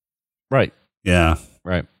 Right. Yeah.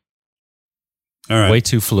 Right. All right. Way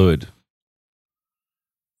too fluid.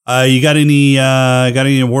 You got any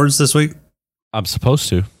awards this week? I'm supposed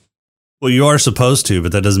to. Well, you are supposed to,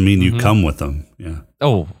 but that doesn't mean you come with them. Yeah.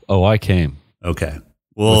 Oh, I came. Okay.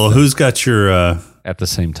 Well, who's got your at the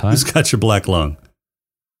same time? Who's got your black lung?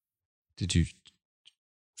 Did you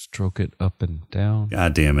stroke it up and down?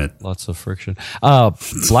 God damn it. Lots of friction.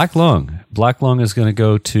 Black lung. Black lung is going to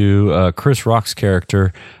go to Chris Rock's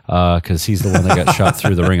character because he's the one that got shot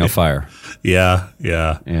through the ring of fire. Yeah.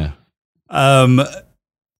 Yeah.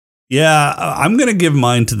 Yeah, I'm going to give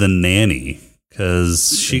mine to the nanny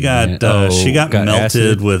because she got melted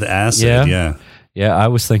acid. with acid. Yeah, I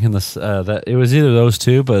was thinking this that it was either those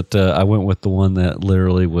two, but I went with the one that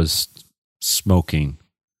literally was smoking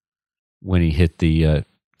when he hit the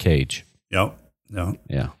cage. Yep.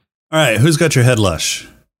 Yeah. All right, who's got your head lush?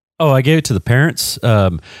 Oh, I gave it to the parents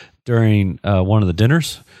during one of the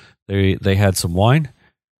dinners. They had some wine,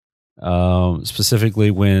 specifically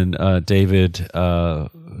when David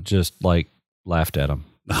just like laughed at him.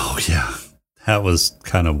 Oh yeah, that was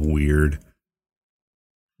kind of weird.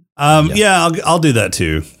 Yeah, I'll do that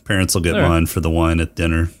too. Parents will get mine for the wine at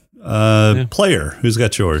dinner. Player, who's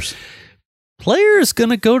got yours? Player is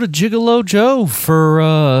going to go to Gigolo Joe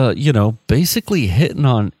for, basically hitting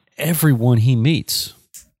on everyone he meets.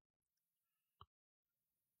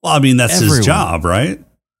 Well, I mean, that's his job, right?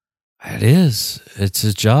 It is. It's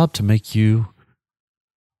his job to make you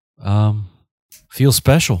feel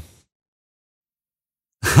special.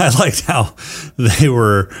 I liked how they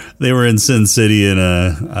were in Sin City, and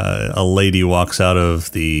a lady walks out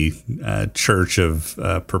of the Church of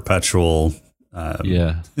Perpetual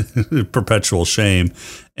perpetual shame,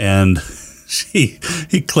 and he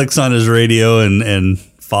clicks on his radio and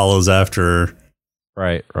follows after her.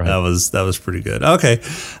 Right. That was pretty good. Okay,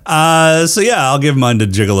 so yeah, I'll give mine to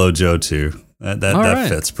Gigolo Joe too. That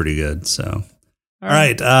fits pretty good. So, all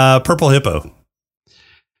right, Purple Hippo.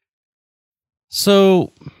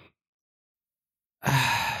 So,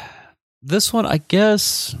 this one, I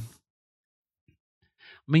guess. I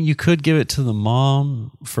mean, you could give it to the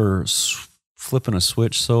mom for flipping a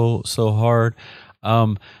switch so hard,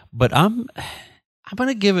 but I'm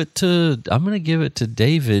gonna give it to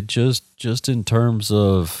David just in terms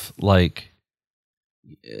of like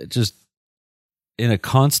just in a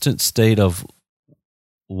constant state of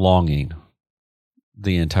longing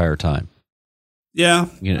the entire time. Yeah,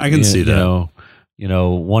 I can see that.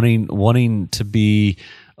 Wanting to be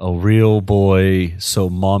a real boy so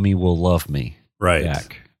mommy will love me. Right.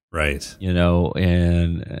 Back. Right.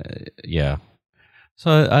 Yeah.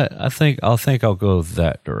 So I think I'll go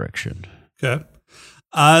that direction. Okay.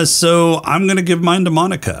 So I'm going to give mine to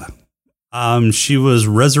Monica. She was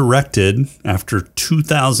resurrected after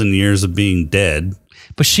 2,000 years of being dead,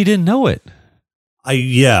 but she didn't know it.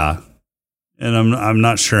 Yeah. And I'm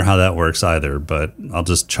not sure how that works either, but I'll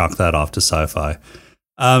just chalk that off to sci-fi.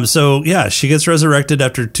 So yeah, she gets resurrected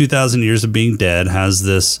after 2,000 years of being dead, has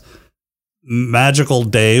this magical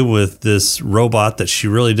day with this robot that she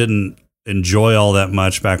really didn't enjoy all that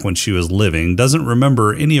much back when she was living, doesn't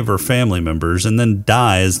remember any of her family members, and then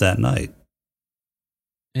dies that night.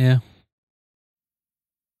 Yeah.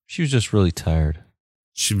 She was just really tired.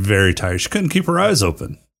 She's very tired. She couldn't keep her eyes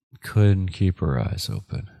open.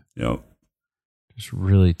 Yep. Just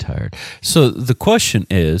really tired. So the question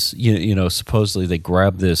is, supposedly they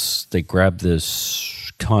grab this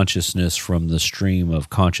consciousness from the stream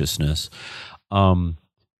of consciousness. Do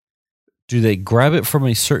they grab it from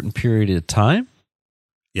a certain period of time?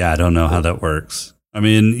 Yeah, I don't know how that works. I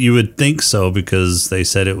mean, you would think so because they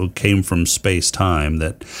said it came from space-time,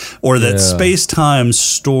 that space-time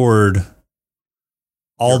stored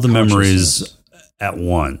all the memories at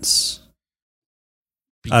once.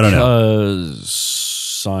 I don't know.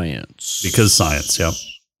 Science. Because science, yep.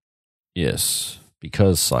 Yes,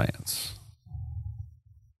 because science.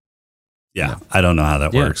 Yeah, I don't know how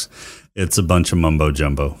that works. It's a bunch of mumbo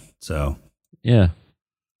jumbo. So yeah.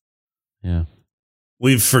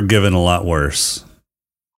 We've forgiven a lot worse.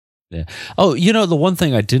 Yeah. Oh, the one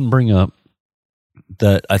thing I didn't bring up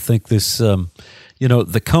that I think this,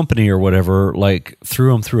 the company or whatever, like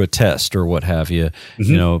threw them through a test or what have you,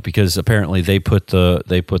 because apparently they put the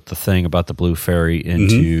thing about the blue fairy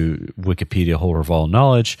into Wikipedia holder of all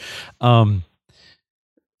knowledge.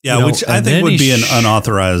 Which I think would be an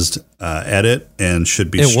unauthorized edit and should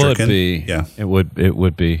be stricken. It would be. Yeah. It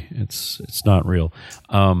would be. It's not real.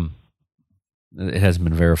 It hasn't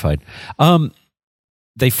been verified.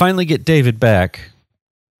 They finally get David back,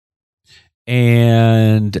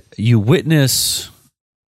 and you witness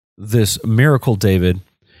this miracle David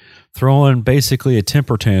throwing basically a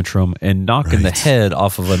temper tantrum and knocking the head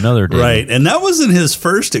off of another David. Right, and that wasn't his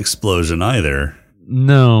first explosion either.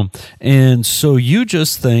 No, and so you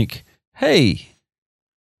just think, hey,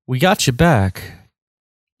 we got you back.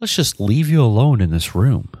 Let's just leave you alone in this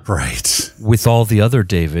room. Right. With all the other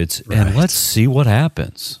Davids, and let's see what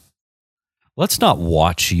happens. Let's not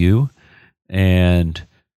watch you and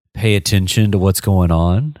pay attention to what's going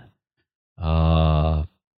on. It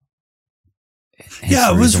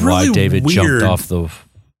was really why David weird. Jumped off the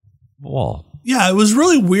wall. Yeah, it was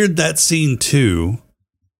really weird, that scene too.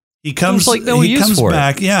 He comes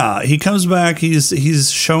back. Yeah, he comes back.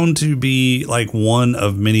 He's shown to be like one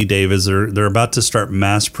of many Davids. They're about to start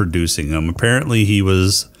mass producing him. Apparently, he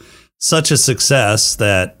was such a success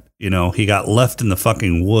that he got left in the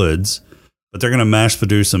fucking woods. But they're going to mass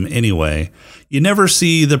produce him anyway. You never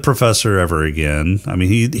see the professor ever again. I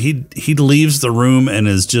mean, he leaves the room and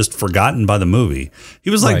is just forgotten by the movie. He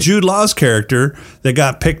was like Jude Law's character that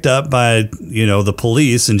got picked up by the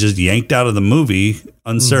police and just yanked out of the movie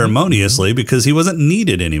unceremoniously because he wasn't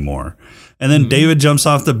needed anymore. And then David jumps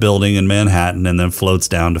off the building in Manhattan and then floats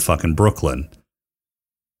down to fucking Brooklyn.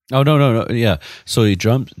 Oh, no. Yeah. So he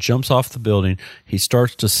jumps off the building. He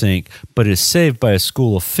starts to sink, but is saved by a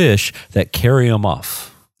school of fish that carry him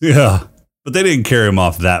off. Yeah. But they didn't carry him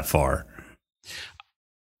off that far.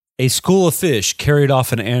 A school of fish carried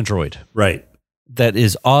off an android. Right. That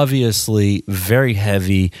is obviously very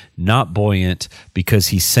heavy, not buoyant, because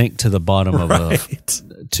he sank to the bottom of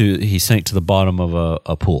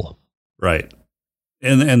a pool. Right.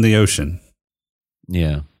 In the ocean.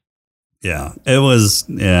 Yeah. Yeah. It was,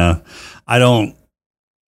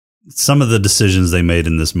 some of the decisions they made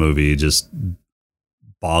in this movie just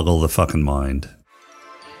boggle the fucking mind.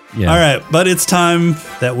 Yeah. All right, but it's time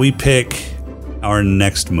that we pick our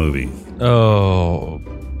next movie. Oh,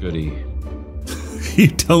 goody. You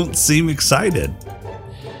don't seem excited.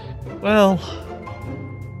 Well,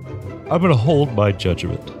 I'm going to hold my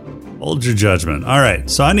judgment. Hold your judgment. All right.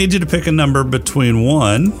 So I need you to pick a number between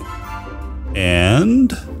 1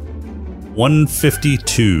 and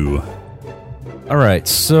 152. All right.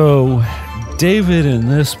 So David in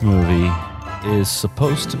this movie is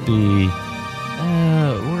supposed to be,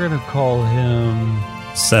 we're going to call him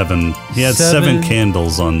 7. He had 7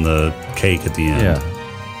 candles on the cake at the end. Yeah.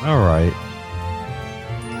 All right.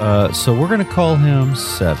 So we're going to call him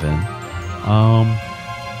 7.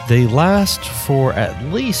 They last for at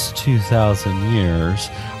least 2,000 years.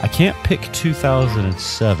 I can't pick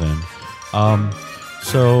 2007.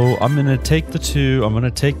 So I'm going to take the 2. I'm going to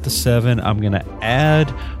take the 7. I'm going to add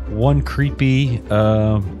one creepy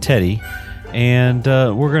Teddy. And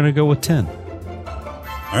we're going to go with 10.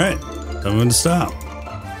 All right. Tell me when to stop.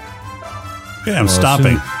 Okay, I'm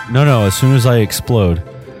stopping. As soon as I explode,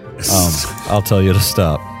 I'll tell you to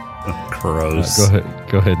stop. Gross.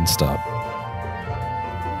 Go ahead and stop.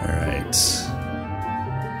 All right.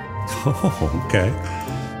 Oh, okay.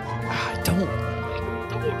 I don't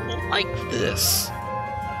like this.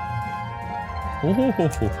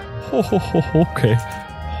 Okay.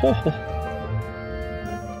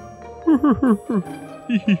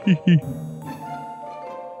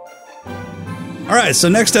 All right, so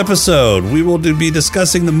next episode, we will be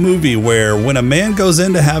discussing the movie where when a man goes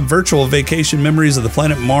in to have virtual vacation memories of the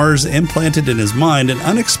planet Mars implanted in his mind, an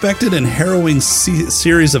unexpected and harrowing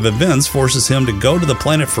series of events forces him to go to the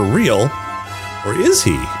planet for real. Or is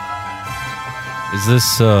he? Is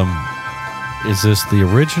this the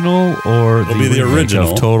original or the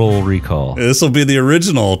original of Total Recall? This will be the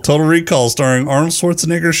original Total Recall starring Arnold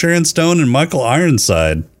Schwarzenegger, Sharon Stone, and Michael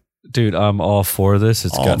Ironside. Dude, I'm all for this.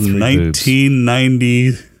 It's got 3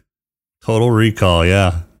 1990 boobs. Total Recall,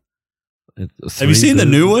 yeah. Have you seen the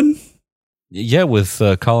new one? Yeah, with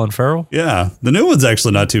Colin Farrell. Yeah, the new one's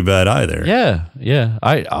actually not too bad either. Yeah.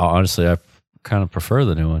 I kind of prefer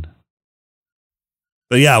the new one.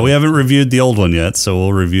 But yeah, we haven't reviewed the old one yet, so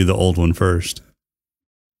we'll review the old one first.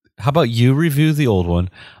 How about you review the old one?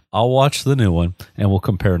 I'll watch the new one, and we'll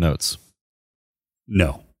compare notes.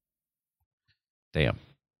 No. Damn.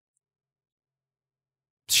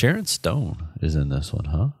 Sharon Stone is in this one,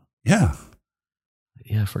 huh? Yeah.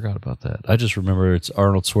 Yeah, I forgot about that. I just remember it's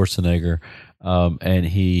Arnold Schwarzenegger, and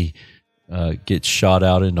he gets shot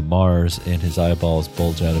out into Mars, and his eyeballs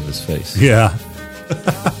bulge out of his face. Yeah.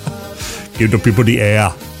 Give the people the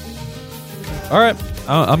air. All right.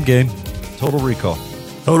 I'm game. Total Recall.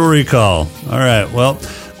 Total Recall. All right. Well,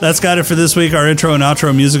 that's got it for this week. Our intro and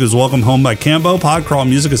outro music is Welcome Home by Cambo. Podcrawl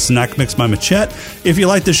music is Snack Mix by Machette. If you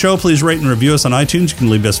like the show, please rate and review us on iTunes. You can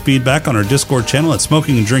leave us feedback on our Discord channel at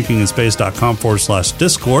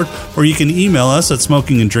smokinganddrinkinginspace.com/Discord, or you can email us at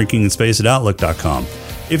smokinganddrinkinginspace@outlook.com.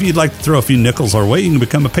 If you'd like to throw a few nickels our way, you can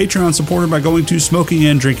become a Patreon supporter by going to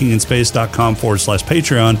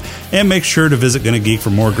smokinganddrinkinginspace.com/Patreon, and make sure to visit Gonna Geek for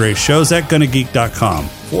more great shows at GonnaGeek.com.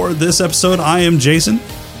 For this episode, I am Jason.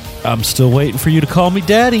 I'm still waiting for you to call me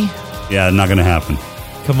Daddy. Yeah, not going to happen.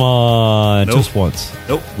 Come on, Nope. just once.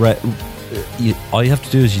 Nope. Right. All you have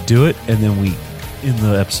to do is you do it, and then we end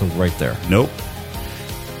the episode right there. Nope.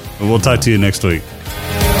 But we'll talk to you next week.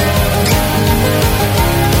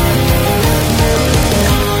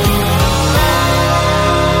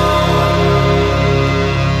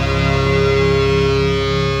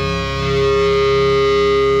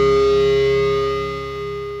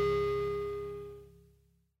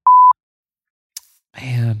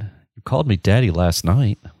 Man, you called me Daddy last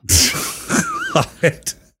night.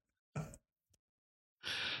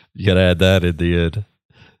 You got to add that in the end.